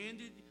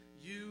commanded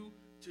you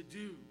to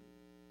do.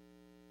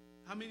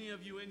 How many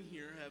of you in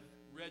here have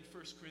read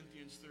 1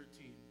 Corinthians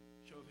 13?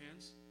 Show of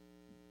hands.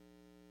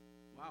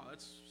 Wow,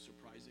 that's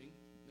surprising.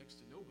 Next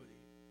to nobody.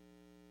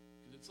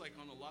 Because it's like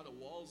on a lot of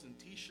walls and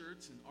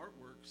t-shirts and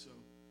artwork. So,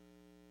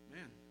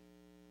 man,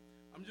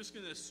 I'm just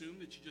going to assume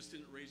that you just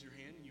didn't raise your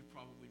hand and you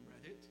probably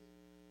read it.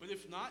 But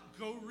if not,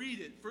 go read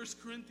it. 1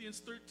 Corinthians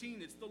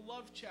 13, it's the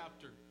love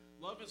chapter.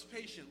 Love is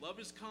patient. Love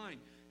is kind.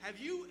 Have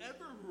you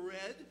ever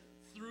read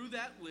through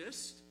that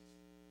list?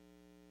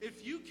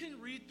 If you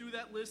can read through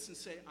that list and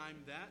say,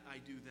 I'm that, I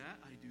do that,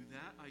 I do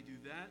that, I do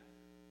that,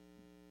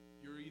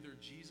 you're either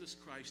Jesus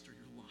Christ or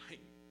you're lying.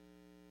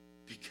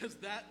 Because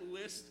that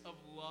list of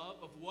love,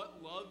 of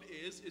what love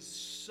is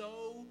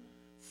so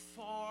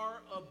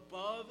far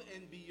above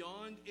and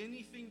beyond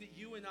anything that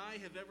you and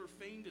I have ever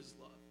feigned as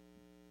love.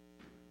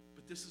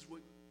 But this is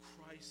what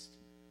Christ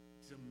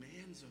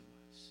demands of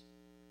us.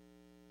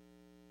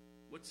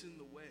 What's in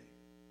the way?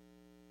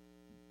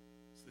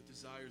 It's the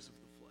desires of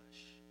the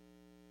flesh.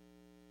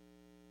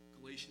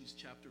 Galatians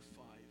chapter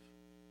 5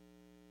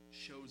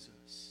 shows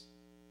us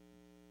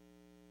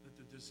that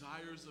the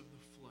desires of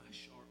the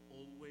flesh are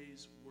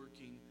always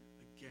working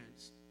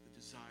against the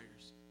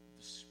desires of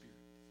the Spirit.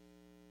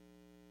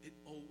 It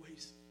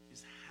always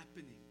is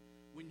happening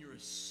when you're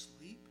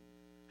asleep.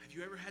 Have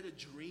you ever had a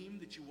dream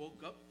that you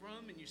woke up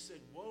from and you said,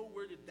 whoa,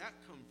 where did that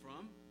come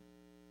from?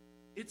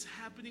 It's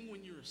happening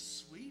when you're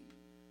asleep.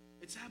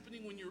 It's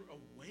happening when you're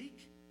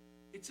awake.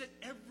 It's at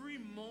every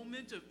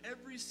moment of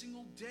every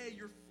single day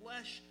your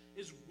flesh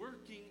is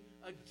working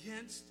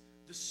against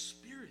the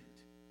Spirit.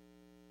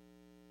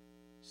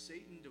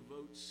 Satan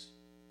devotes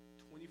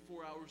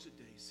 24 hours a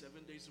day,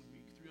 7 days a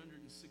week,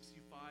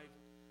 365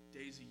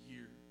 days a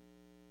year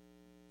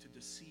to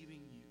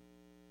deceiving you.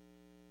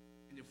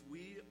 And if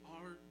we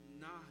are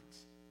not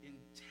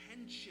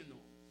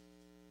intentional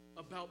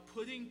about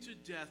putting to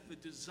death the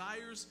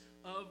desires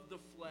of the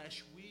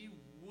flesh, we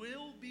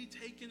will be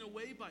taken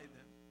away by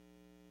them.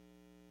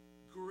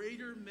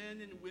 Greater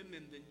men and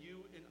women than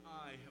you and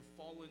I have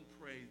fallen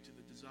prey to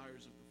the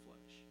desires of the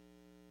flesh.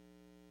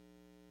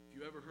 Have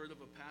you ever heard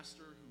of a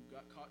pastor who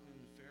got caught in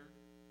an affair?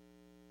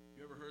 Have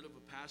you ever heard of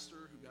a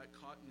pastor who got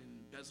caught in an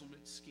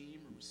embezzlement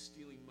scheme or was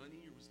stealing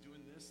money or was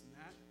doing this and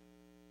that?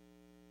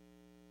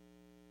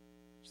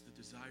 It's the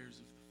desires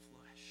of the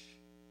flesh.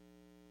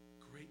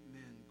 Great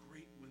men,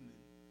 great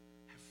women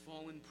have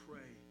fallen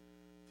prey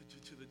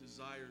to the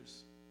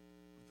desires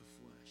of the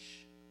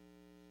flesh.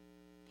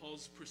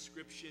 Paul's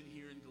prescription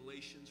here in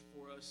Galatians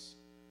for us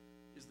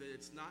is that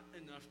it's not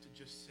enough to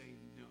just say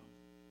no.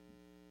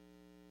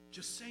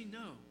 Just say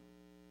no.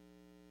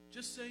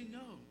 Just say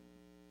no.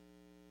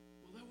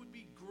 Well, that would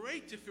be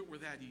great if it were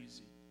that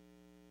easy.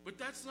 But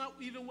that's not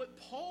even what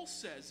Paul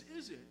says,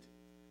 is it?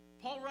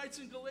 Paul writes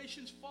in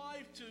Galatians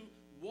 5 to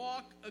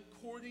walk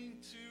according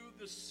to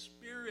the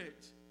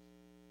Spirit.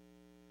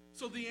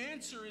 So the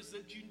answer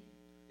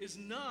is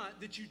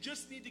not that you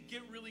just need to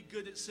get really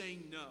good at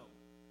saying no.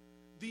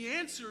 The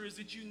answer is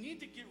that you need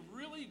to get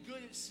really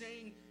good at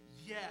saying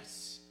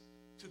yes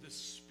to the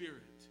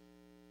Spirit,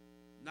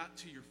 not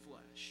to your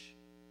flesh.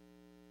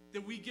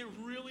 That we get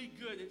really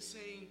good at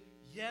saying,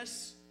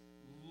 yes,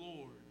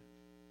 Lord,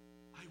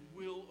 I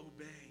will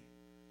obey.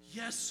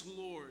 Yes,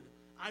 Lord,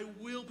 I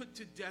will put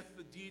to death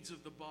the deeds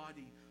of the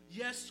body.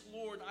 Yes,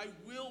 Lord, I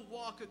will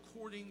walk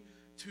according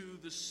to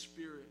the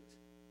Spirit.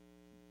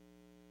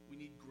 We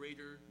need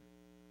greater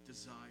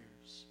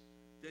desires.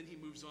 Then he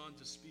moves on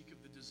to speak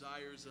of the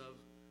desires of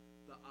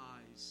the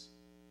eyes.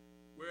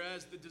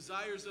 Whereas the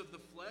desires of the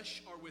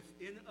flesh are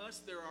within us,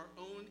 there are our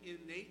own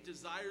innate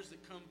desires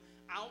that come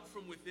out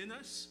from within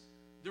us.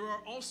 There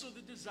are also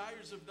the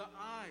desires of the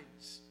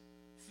eyes,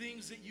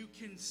 things that you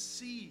can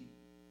see.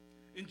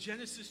 In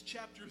Genesis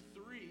chapter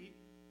 3,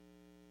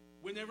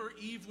 whenever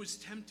Eve was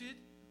tempted,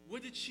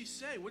 what did she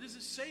say? What does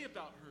it say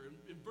about her?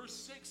 In verse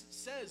 6, it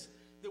says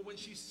that when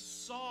she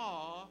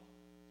saw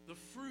the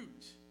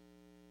fruit,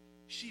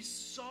 she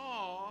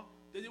saw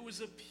that it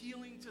was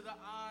appealing to the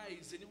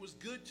eyes and it was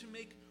good to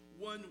make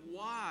one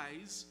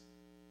wise.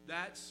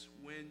 That's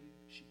when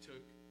she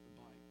took the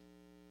bite.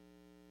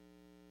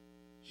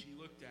 She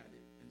looked at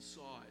it and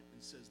saw it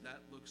and says,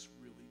 that looks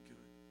really good.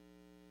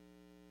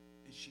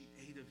 And she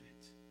ate of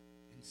it,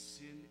 and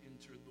sin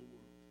entered the world.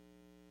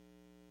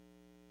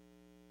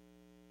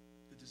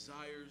 The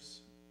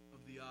desires of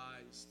the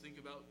eyes. Think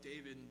about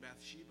David and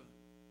Bathsheba.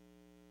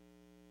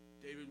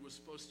 David was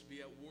supposed to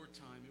be at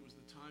wartime. It was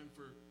the time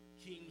for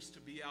kings to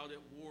be out at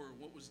war.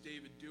 What was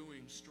David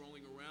doing?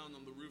 Strolling around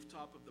on the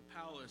rooftop of the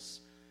palace.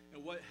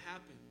 And what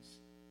happens?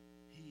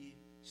 He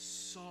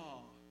saw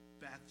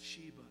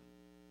Bathsheba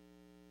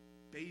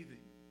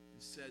bathing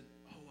and said,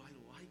 oh,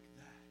 I like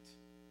that.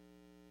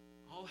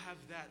 I'll have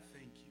that,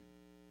 thank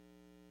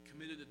you.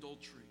 Committed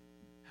adultery,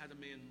 had a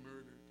man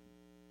murdered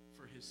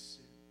for his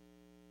sin.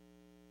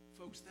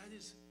 Folks, that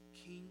is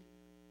King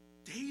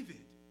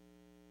David.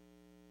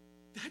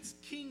 That's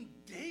King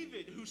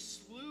David who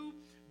slew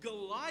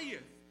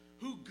Goliath,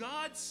 who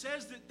God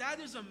says that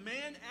is a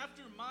man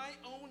after my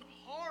own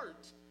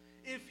heart.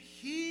 If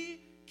he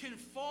can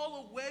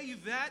fall away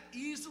that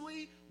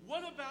easily,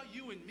 what about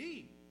you and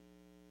me?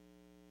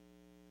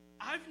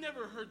 I've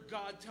never heard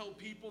God tell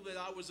people that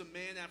I was a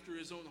man after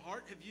his own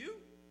heart. Have you?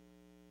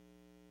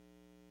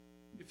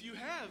 If you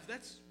have,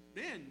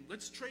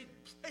 let's trade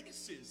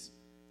places.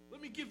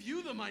 Let me give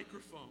you the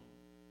microphone.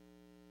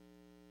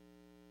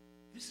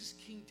 This is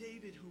King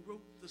David who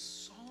wrote the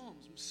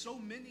Psalms, so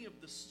many of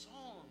the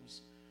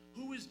Psalms,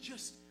 who is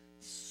just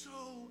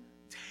so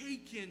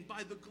taken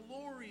by the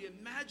glory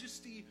and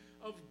majesty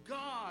of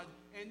God,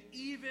 and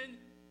even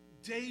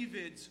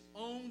David's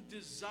own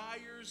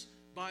desires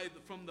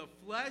from the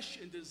flesh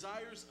and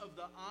desires of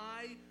the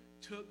eye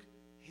took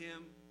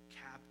him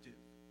captive.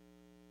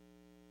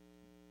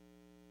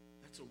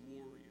 That's a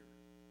warrior.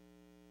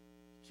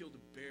 Killed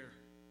a bear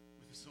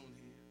with his own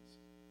hands.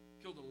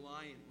 Killed a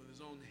lion with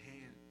his own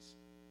hands.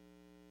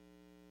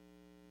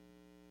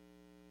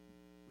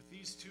 With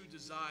these two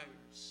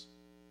desires,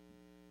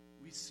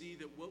 we see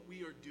that what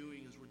we are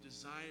doing is we're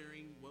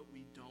desiring what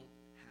we don't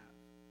have.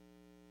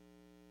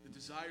 The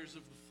desires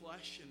of the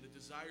flesh and the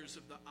desires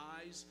of the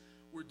eyes,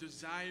 we're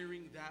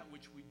desiring that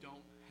which we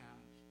don't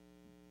have.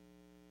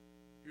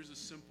 Here's a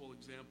simple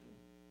example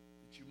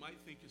that you might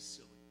think is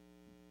silly.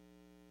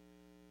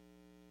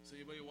 Does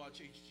anybody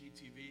watch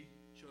HGTV?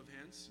 Show of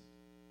hands.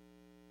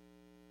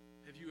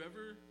 Have you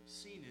ever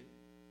seen it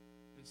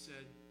and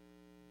said,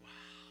 wow,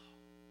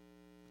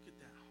 look at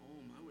that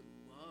home. I would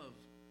love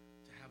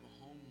to have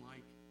a home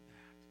like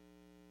that.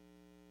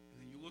 And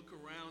then you look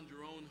around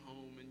your own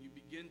home and you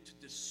begin to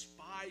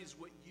despise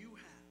what you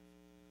have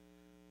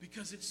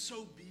because it's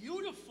so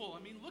beautiful.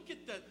 I mean, look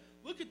at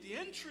the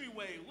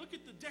entryway. Look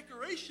at the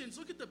decorations.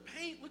 Look at the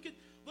paint. Look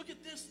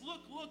at this.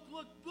 Look.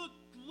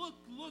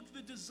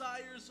 The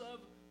desires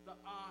of the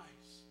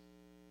eyes.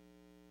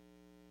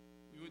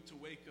 We went to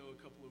Waco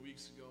a couple of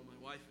weeks ago,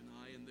 my wife and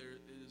I, and there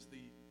is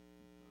the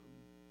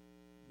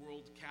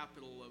world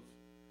capital of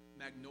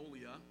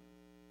Magnolia,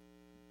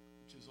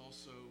 which is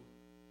also,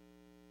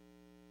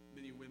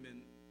 many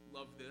women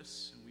love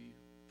this, and we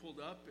pulled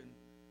up, and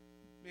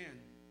man,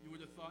 you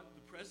would have thought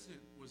the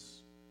president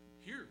was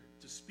here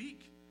to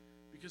speak,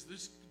 because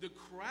there's the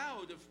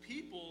crowd of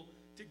people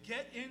to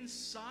get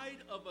inside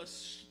of a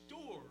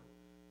store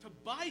to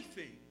buy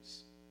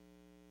things.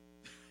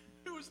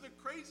 It was the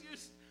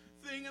craziest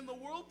thing in the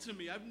world to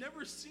me. I've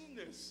never seen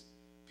this.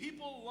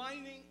 People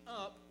lining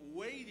up,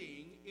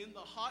 waiting in the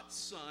hot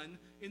sun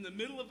in the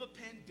middle of a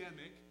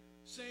pandemic,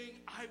 saying,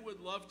 I would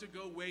love to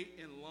go wait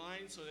in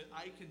line so that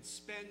I can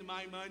spend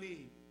my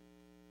money.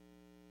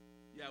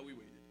 Yeah, we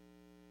waited.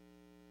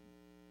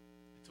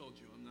 I told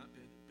you, I'm not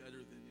better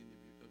than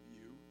any of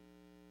you.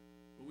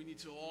 But we need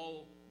to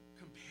all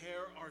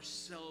compare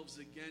ourselves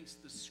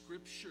against the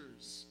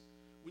scriptures.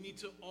 We need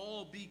to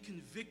all be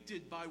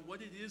convicted by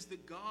what it is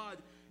that God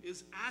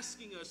is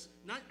asking us,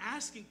 not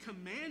asking,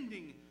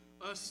 commanding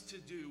us to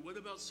do. What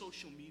about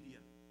social media?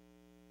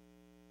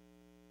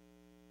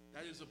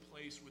 That is a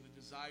place where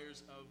the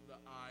desires of the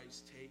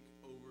eyes take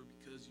over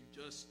because you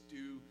just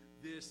do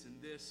this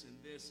and this and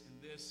this and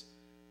this.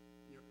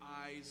 Your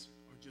eyes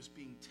are just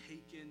being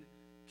taken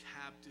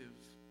captive.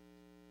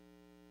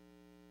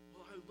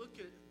 Well, I look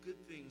at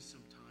good things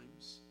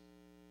sometimes.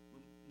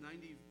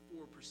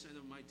 94%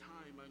 of my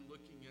time I'm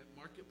looking at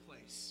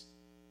Marketplace,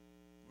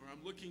 or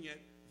I'm looking at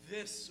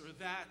this or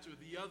that or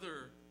the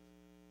other.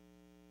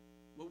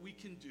 What we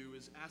can do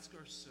is ask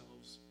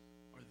ourselves,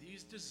 are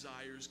these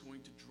desires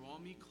going to draw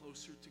me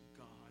closer to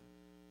God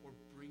or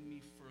bring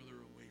me further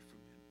away from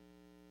Him?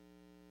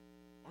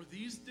 Are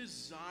these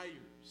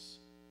desires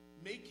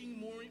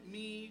making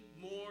me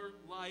more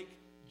like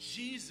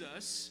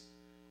Jesus?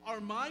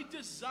 Are my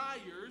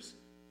desires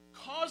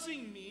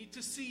causing me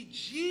to see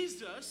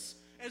Jesus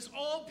as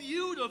all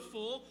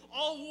beautiful,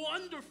 all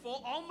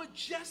wonderful, all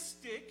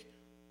majestic,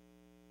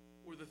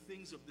 or the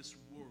things of this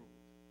world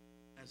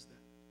as that?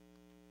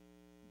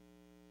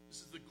 This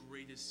is the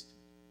greatest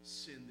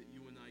sin that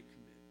you and I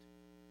commit,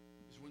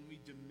 is when we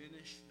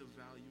diminish the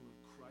value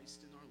of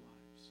Christ in our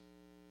lives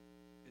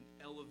and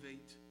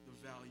elevate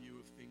the value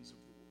of things of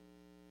the world.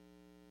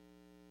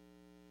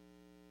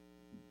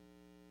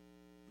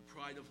 The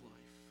pride of life.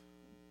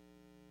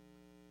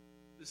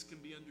 This can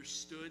be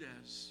understood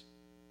as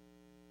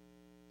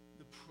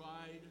the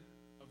pride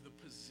of the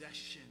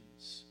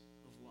possessions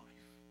of life.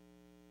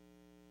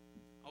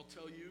 I'll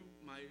tell you,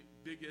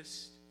 the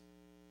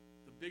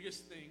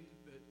biggest thing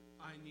that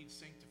I need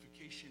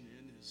sanctification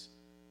in is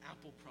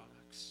Apple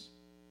products.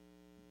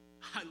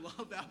 I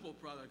love Apple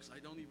products. I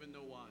don't even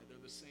know why. They're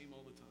the same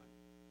all the time.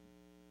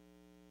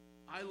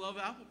 I love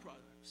Apple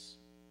products.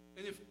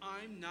 And if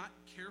I'm not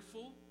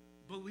careful,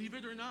 believe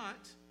it or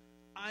not,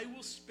 I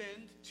will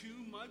spend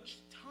too much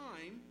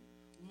time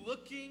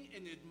looking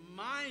and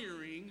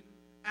admiring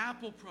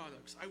Apple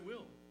products. I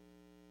will.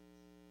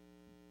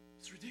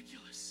 It's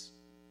ridiculous.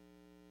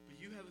 But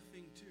you have a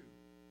thing too.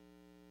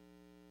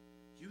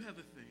 You have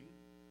a thing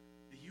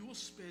that you will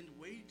spend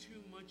way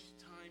too much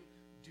time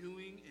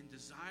doing and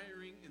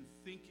desiring and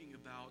thinking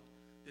about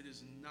that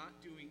is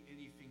not doing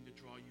anything to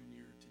draw you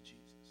nearer to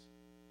Jesus.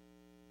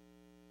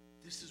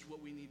 This is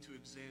what we need to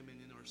examine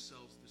in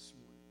ourselves this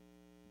morning.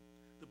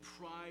 The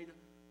pride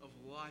of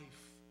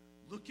life.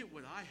 Look at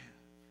what I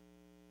have.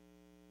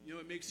 You know,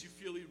 it makes you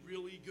feel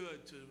really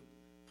good to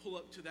pull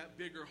up to that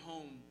bigger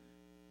home,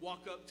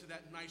 walk up to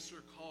that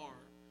nicer car,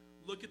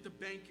 look at the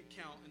bank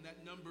account and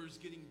that number is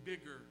getting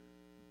bigger.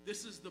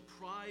 This is the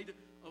pride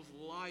of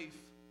life.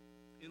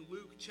 In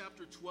Luke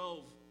chapter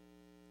 12,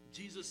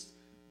 Jesus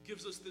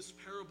gives us this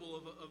parable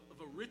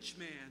of a rich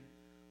man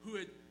who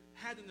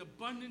had an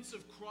abundance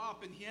of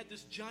crop, and he had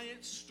this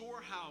giant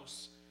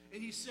storehouse.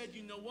 And he said,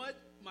 you know what?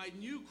 My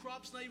new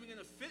crop's not even going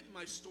to fit in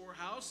my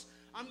storehouse.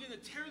 I'm going to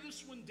tear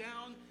this one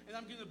down, and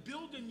I'm going to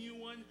build a new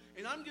one,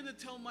 and I'm going to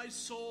tell my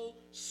soul,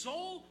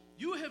 soul,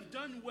 you have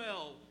done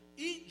well.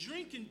 Eat,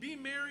 drink, and be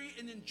merry,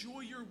 and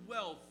enjoy your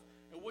wealth.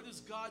 And what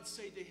does God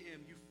say to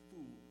him? You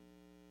fool.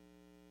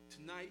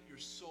 Tonight your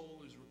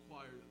soul is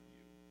required of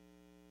you.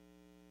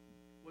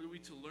 What are we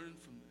to learn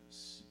from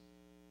this?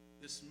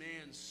 This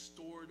man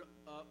stored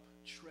up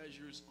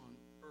treasures on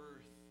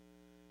earth.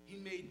 He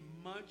made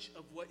much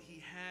of what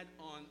he had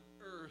on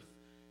earth.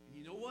 And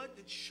you know what?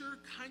 It sure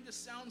kind of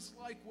sounds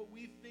like what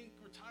we think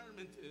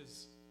retirement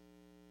is.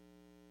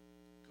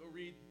 Go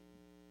read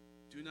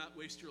Do Not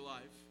Waste Your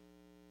Life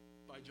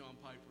by John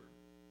Piper,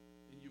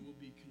 and you will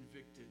be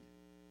convicted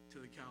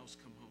till the cows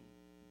come home.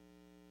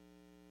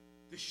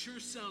 This sure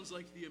sounds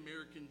like the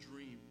American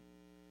dream.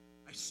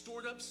 I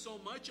stored up so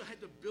much, I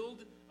had to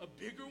build a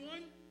bigger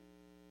one.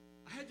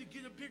 I had to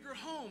get a bigger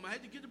home. I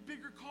had to get a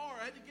bigger car.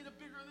 I had to get a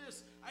bigger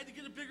this. I had to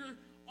get a bigger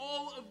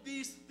all of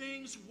these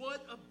things.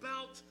 What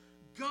about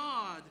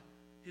God?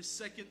 His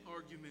second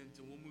argument,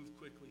 and we'll move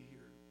quickly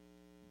here,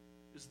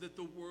 is that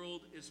the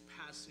world is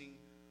passing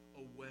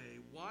away.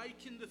 Why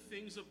can the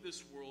things of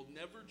this world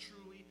never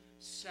truly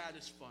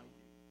satisfy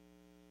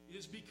you? It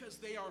is because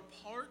they are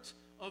part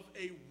of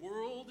a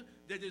world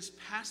that is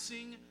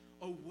passing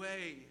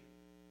away.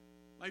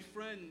 My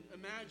friend,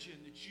 imagine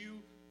that you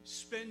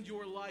spend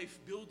your life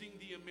building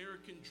the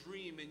American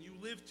dream and you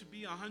live to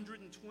be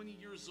 120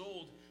 years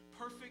old,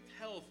 perfect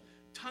health,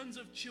 tons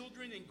of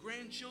children and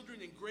grandchildren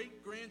and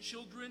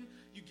great-grandchildren.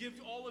 You give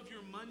all of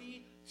your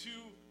money to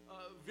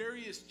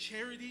various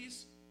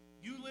charities.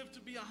 You live to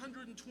be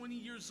 120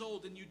 years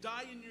old and you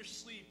die in your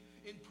sleep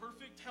in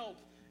perfect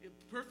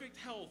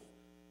health,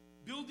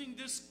 building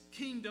this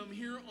kingdom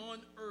here on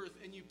earth,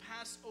 and you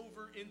pass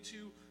over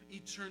into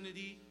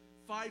eternity.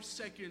 5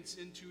 seconds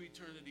into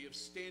eternity of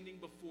standing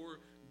before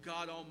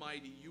God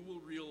Almighty, you will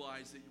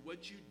realize that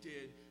what you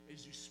did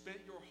is you spent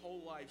your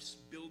whole life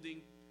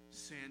building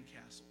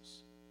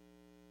sandcastles.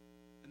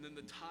 And then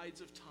the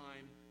tides of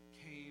time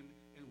came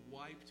and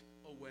wiped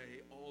away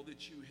all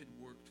that you had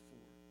worked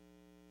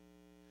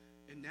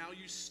for. And now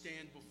you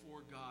stand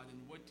before God,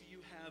 and what do you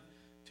have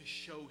to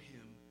show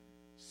him?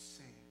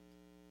 Sand.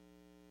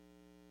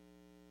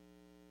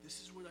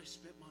 This is what I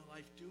spent my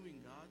life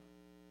doing, God.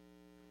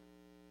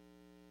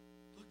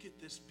 Look at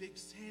this big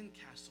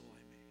sandcastle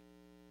I made.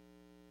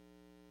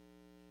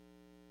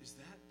 Is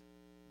that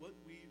what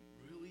we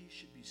really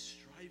should be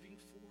striving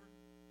for?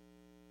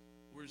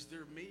 Or is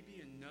there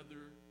maybe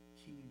another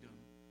kingdom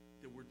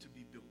that we're to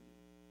be building?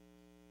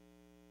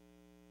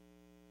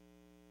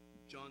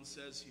 John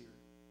says here,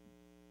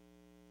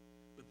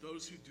 but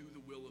those who do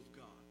the will of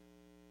God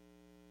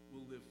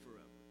will live forever.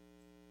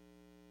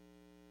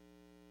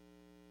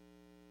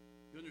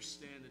 You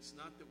understand, it's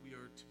not that we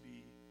are to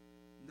be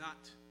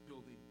not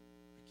building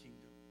a kingdom.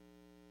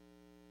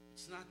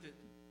 It's not that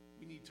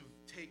we need to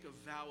take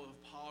a vow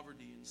of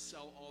poverty and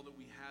sell all that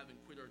we have and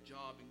quit our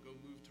job and go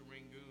move to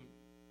Rangoon.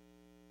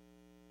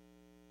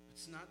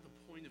 That's not the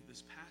point of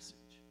this passage.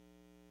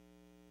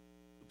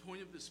 The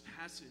point of this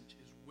passage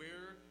is,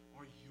 where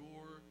are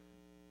your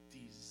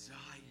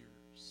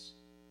desires?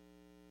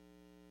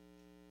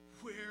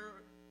 Where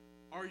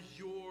are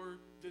your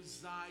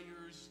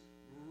desires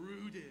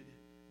rooted?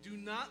 Do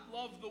not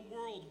love the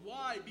world.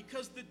 Why?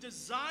 Because the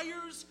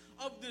desires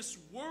of this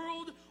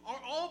world are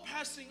all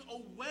passing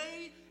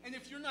away, and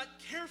if you're not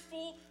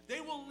careful,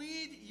 they will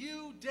lead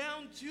you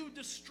down to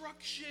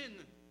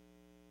destruction.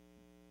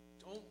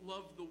 Don't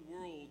love the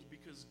world,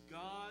 because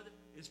God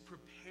is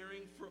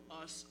preparing for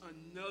us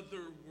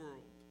another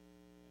world.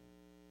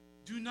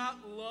 Do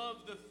not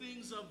love the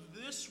things of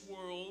this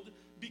world,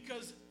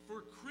 because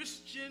for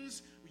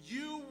Christians,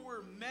 you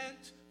were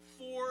meant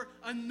for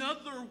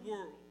another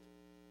world.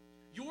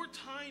 Your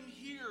time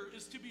here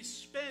is to be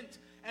spent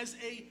as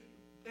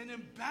an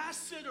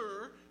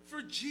ambassador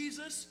for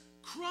Jesus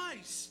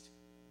Christ.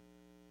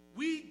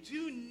 We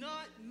do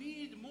not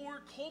need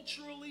more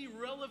culturally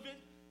relevant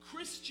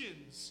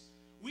Christians.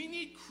 We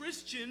need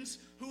Christians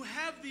who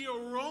have the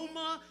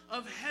aroma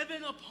of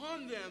heaven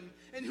upon them,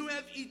 and who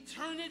have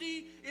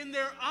eternity in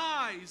their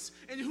eyes,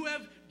 and who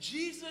have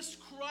Jesus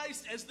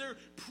Christ as their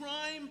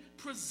prime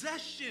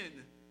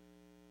possession.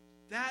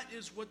 That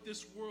is what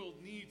this world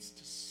needs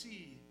to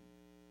see.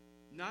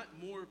 Not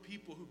more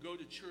people who go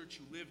to church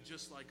who live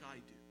just like I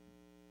do.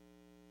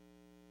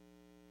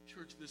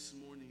 Church, this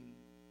morning,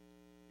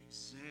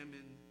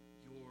 examine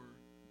your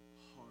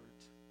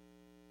heart.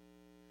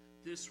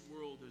 This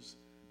world is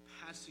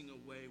passing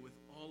away with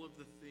all of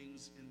the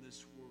things in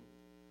this world.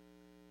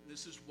 And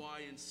this is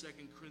why in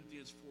 2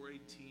 Corinthians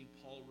 4:18,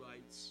 Paul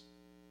writes,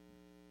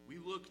 we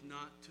look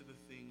not to the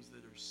things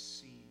that are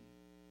seen,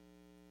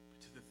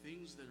 but to the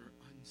things that are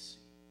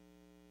unseen.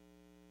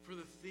 For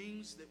the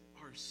things that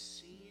are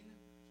seen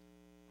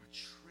are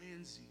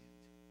transient,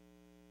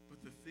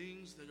 but the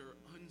things that are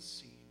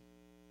unseen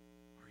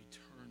are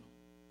eternal.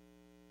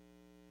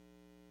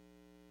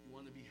 You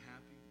want to be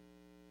happy?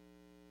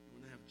 You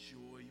want to have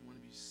joy? You want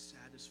to be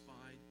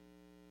satisfied?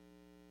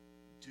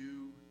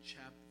 Do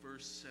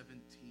verse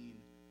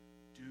 17.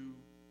 Do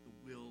the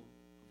will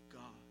of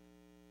God.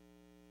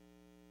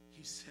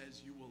 He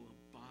says you will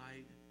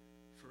abide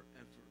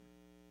forever.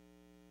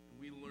 And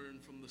we learn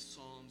from the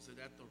Psalms that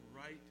at the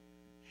right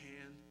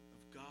hand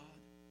of God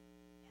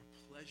are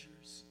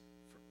pleasures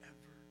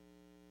forevermore.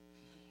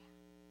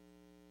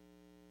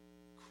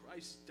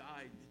 Christ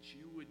died that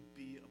you would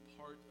be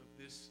a part of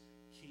this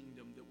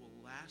kingdom that will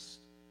last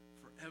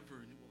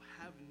forever, and it will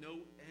have no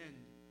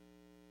end.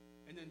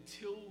 And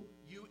until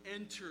you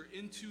enter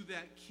into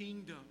that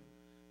kingdom,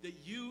 that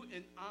you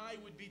and I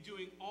would be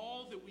doing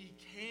all that we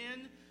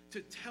can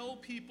to tell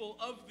people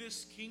of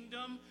this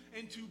kingdom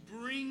and to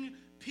bring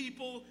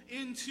people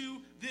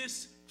into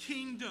this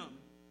kingdom.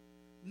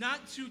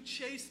 Not to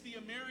chase the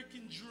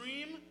American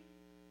dream,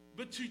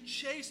 but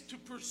to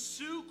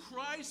pursue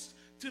Christ,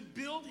 to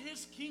build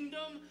his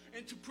kingdom,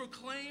 and to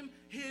proclaim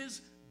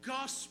his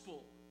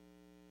gospel.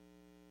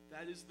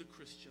 That is the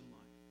Christian life.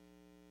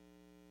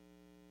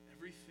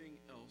 Everything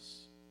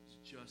else is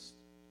just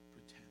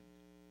pretend.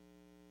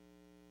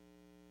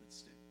 Let's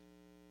stand.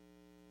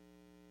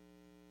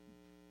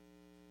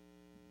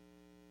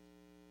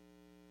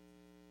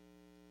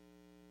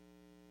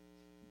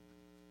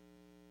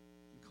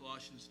 In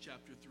Colossians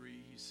chapter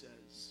 3, he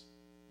says,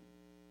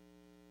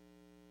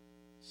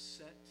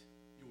 set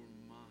your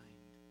mind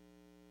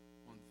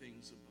on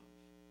things above,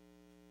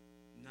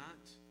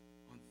 not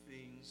on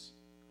things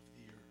of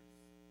the earth.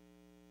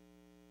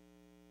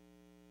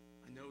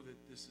 I know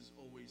that this is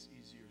always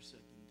easier said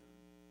than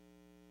done.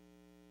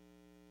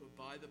 But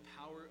by the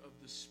power of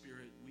the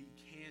Spirit, we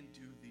can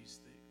do these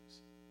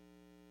things.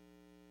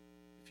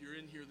 If you're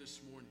in here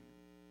this morning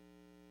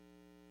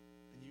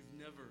and you've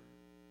never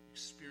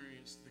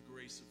experienced the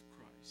grace of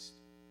Christ,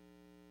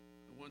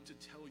 I want to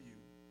tell you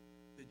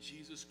that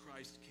Jesus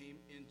Christ came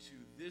into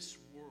this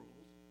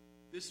world,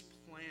 this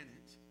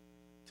planet,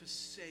 to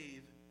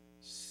save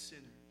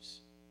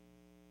sinners.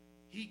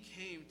 He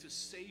came to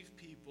save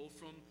people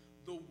from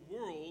the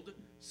world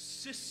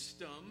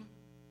system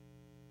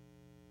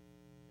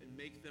and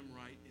make them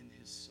right in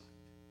his sight.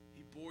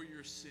 He bore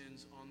your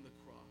sins on the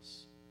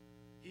cross.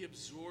 He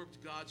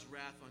absorbed God's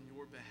wrath on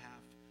your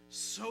behalf,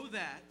 so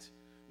that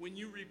when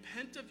you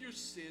repent of your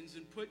sins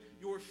and put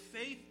your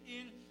faith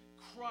in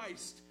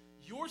Christ,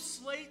 your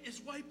slate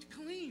is wiped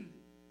clean,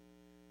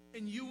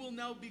 and you will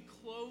now be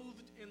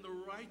clothed in the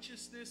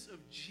righteousness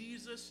of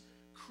Jesus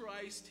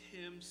Christ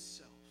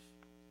himself.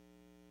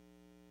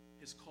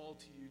 His call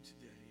to you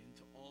today and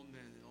to all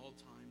men at all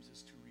times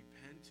is to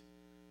repent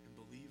and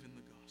believe in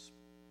the gospel.